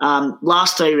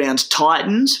last 3 rounds,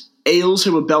 Titans, Eels,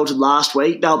 who were belted last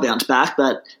week, they'll bounce back,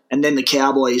 and then the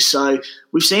Cowboys. So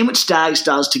we've seen what Staggs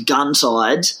does to gun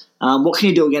sides. What can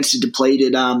you do against a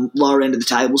depleted lower end of the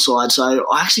table side? So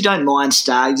I actually don't mind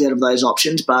Staggs out of those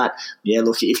options, but yeah,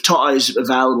 look, if Toto's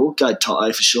available, go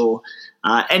Toto for sure.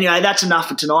 Anyway, that's enough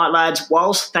for tonight, lads.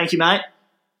 Walsh, thank you, mate.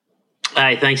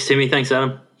 Hey, thanks, Timmy. Thanks,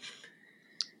 Adam.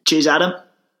 Cheers, Adam.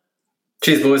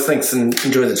 Cheers, boys. Thanks, and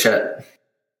enjoy the chat.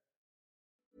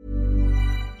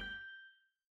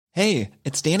 Hey,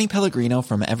 it's Danny Pellegrino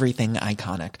from Everything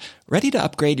Iconic. Ready to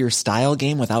upgrade your style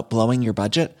game without blowing your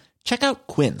budget? Check out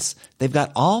Quince. They've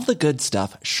got all the good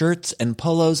stuff, shirts and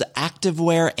polos,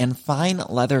 activewear, and fine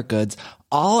leather goods,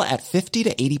 all at 50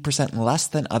 to 80% less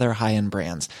than other high-end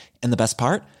brands. And the best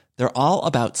part? They're all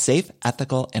about safe,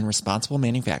 ethical, and responsible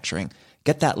manufacturing.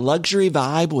 Get that luxury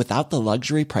vibe without the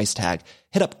luxury price tag.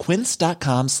 Hit up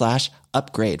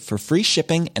quince.com/upgrade for free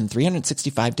shipping and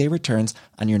 365-day returns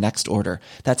on your next order.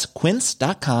 That's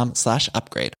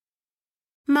quince.com/upgrade.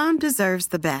 Mom deserves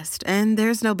the best, and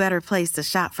there's no better place to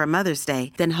shop for Mother's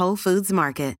Day than Whole Foods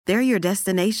Market. They're your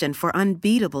destination for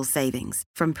unbeatable savings,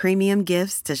 from premium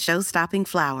gifts to show-stopping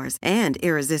flowers and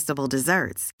irresistible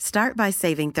desserts. Start by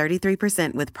saving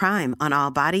 33% with Prime on all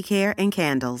body care and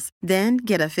candles. Then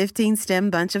get a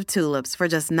 15-stem bunch of tulips for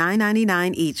just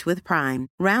 $9.99 each with Prime.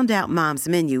 Round out Mom's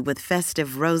menu with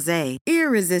festive rosé,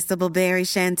 irresistible berry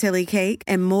chantilly cake,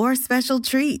 and more special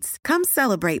treats. Come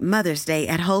celebrate Mother's Day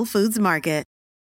at Whole Foods Market.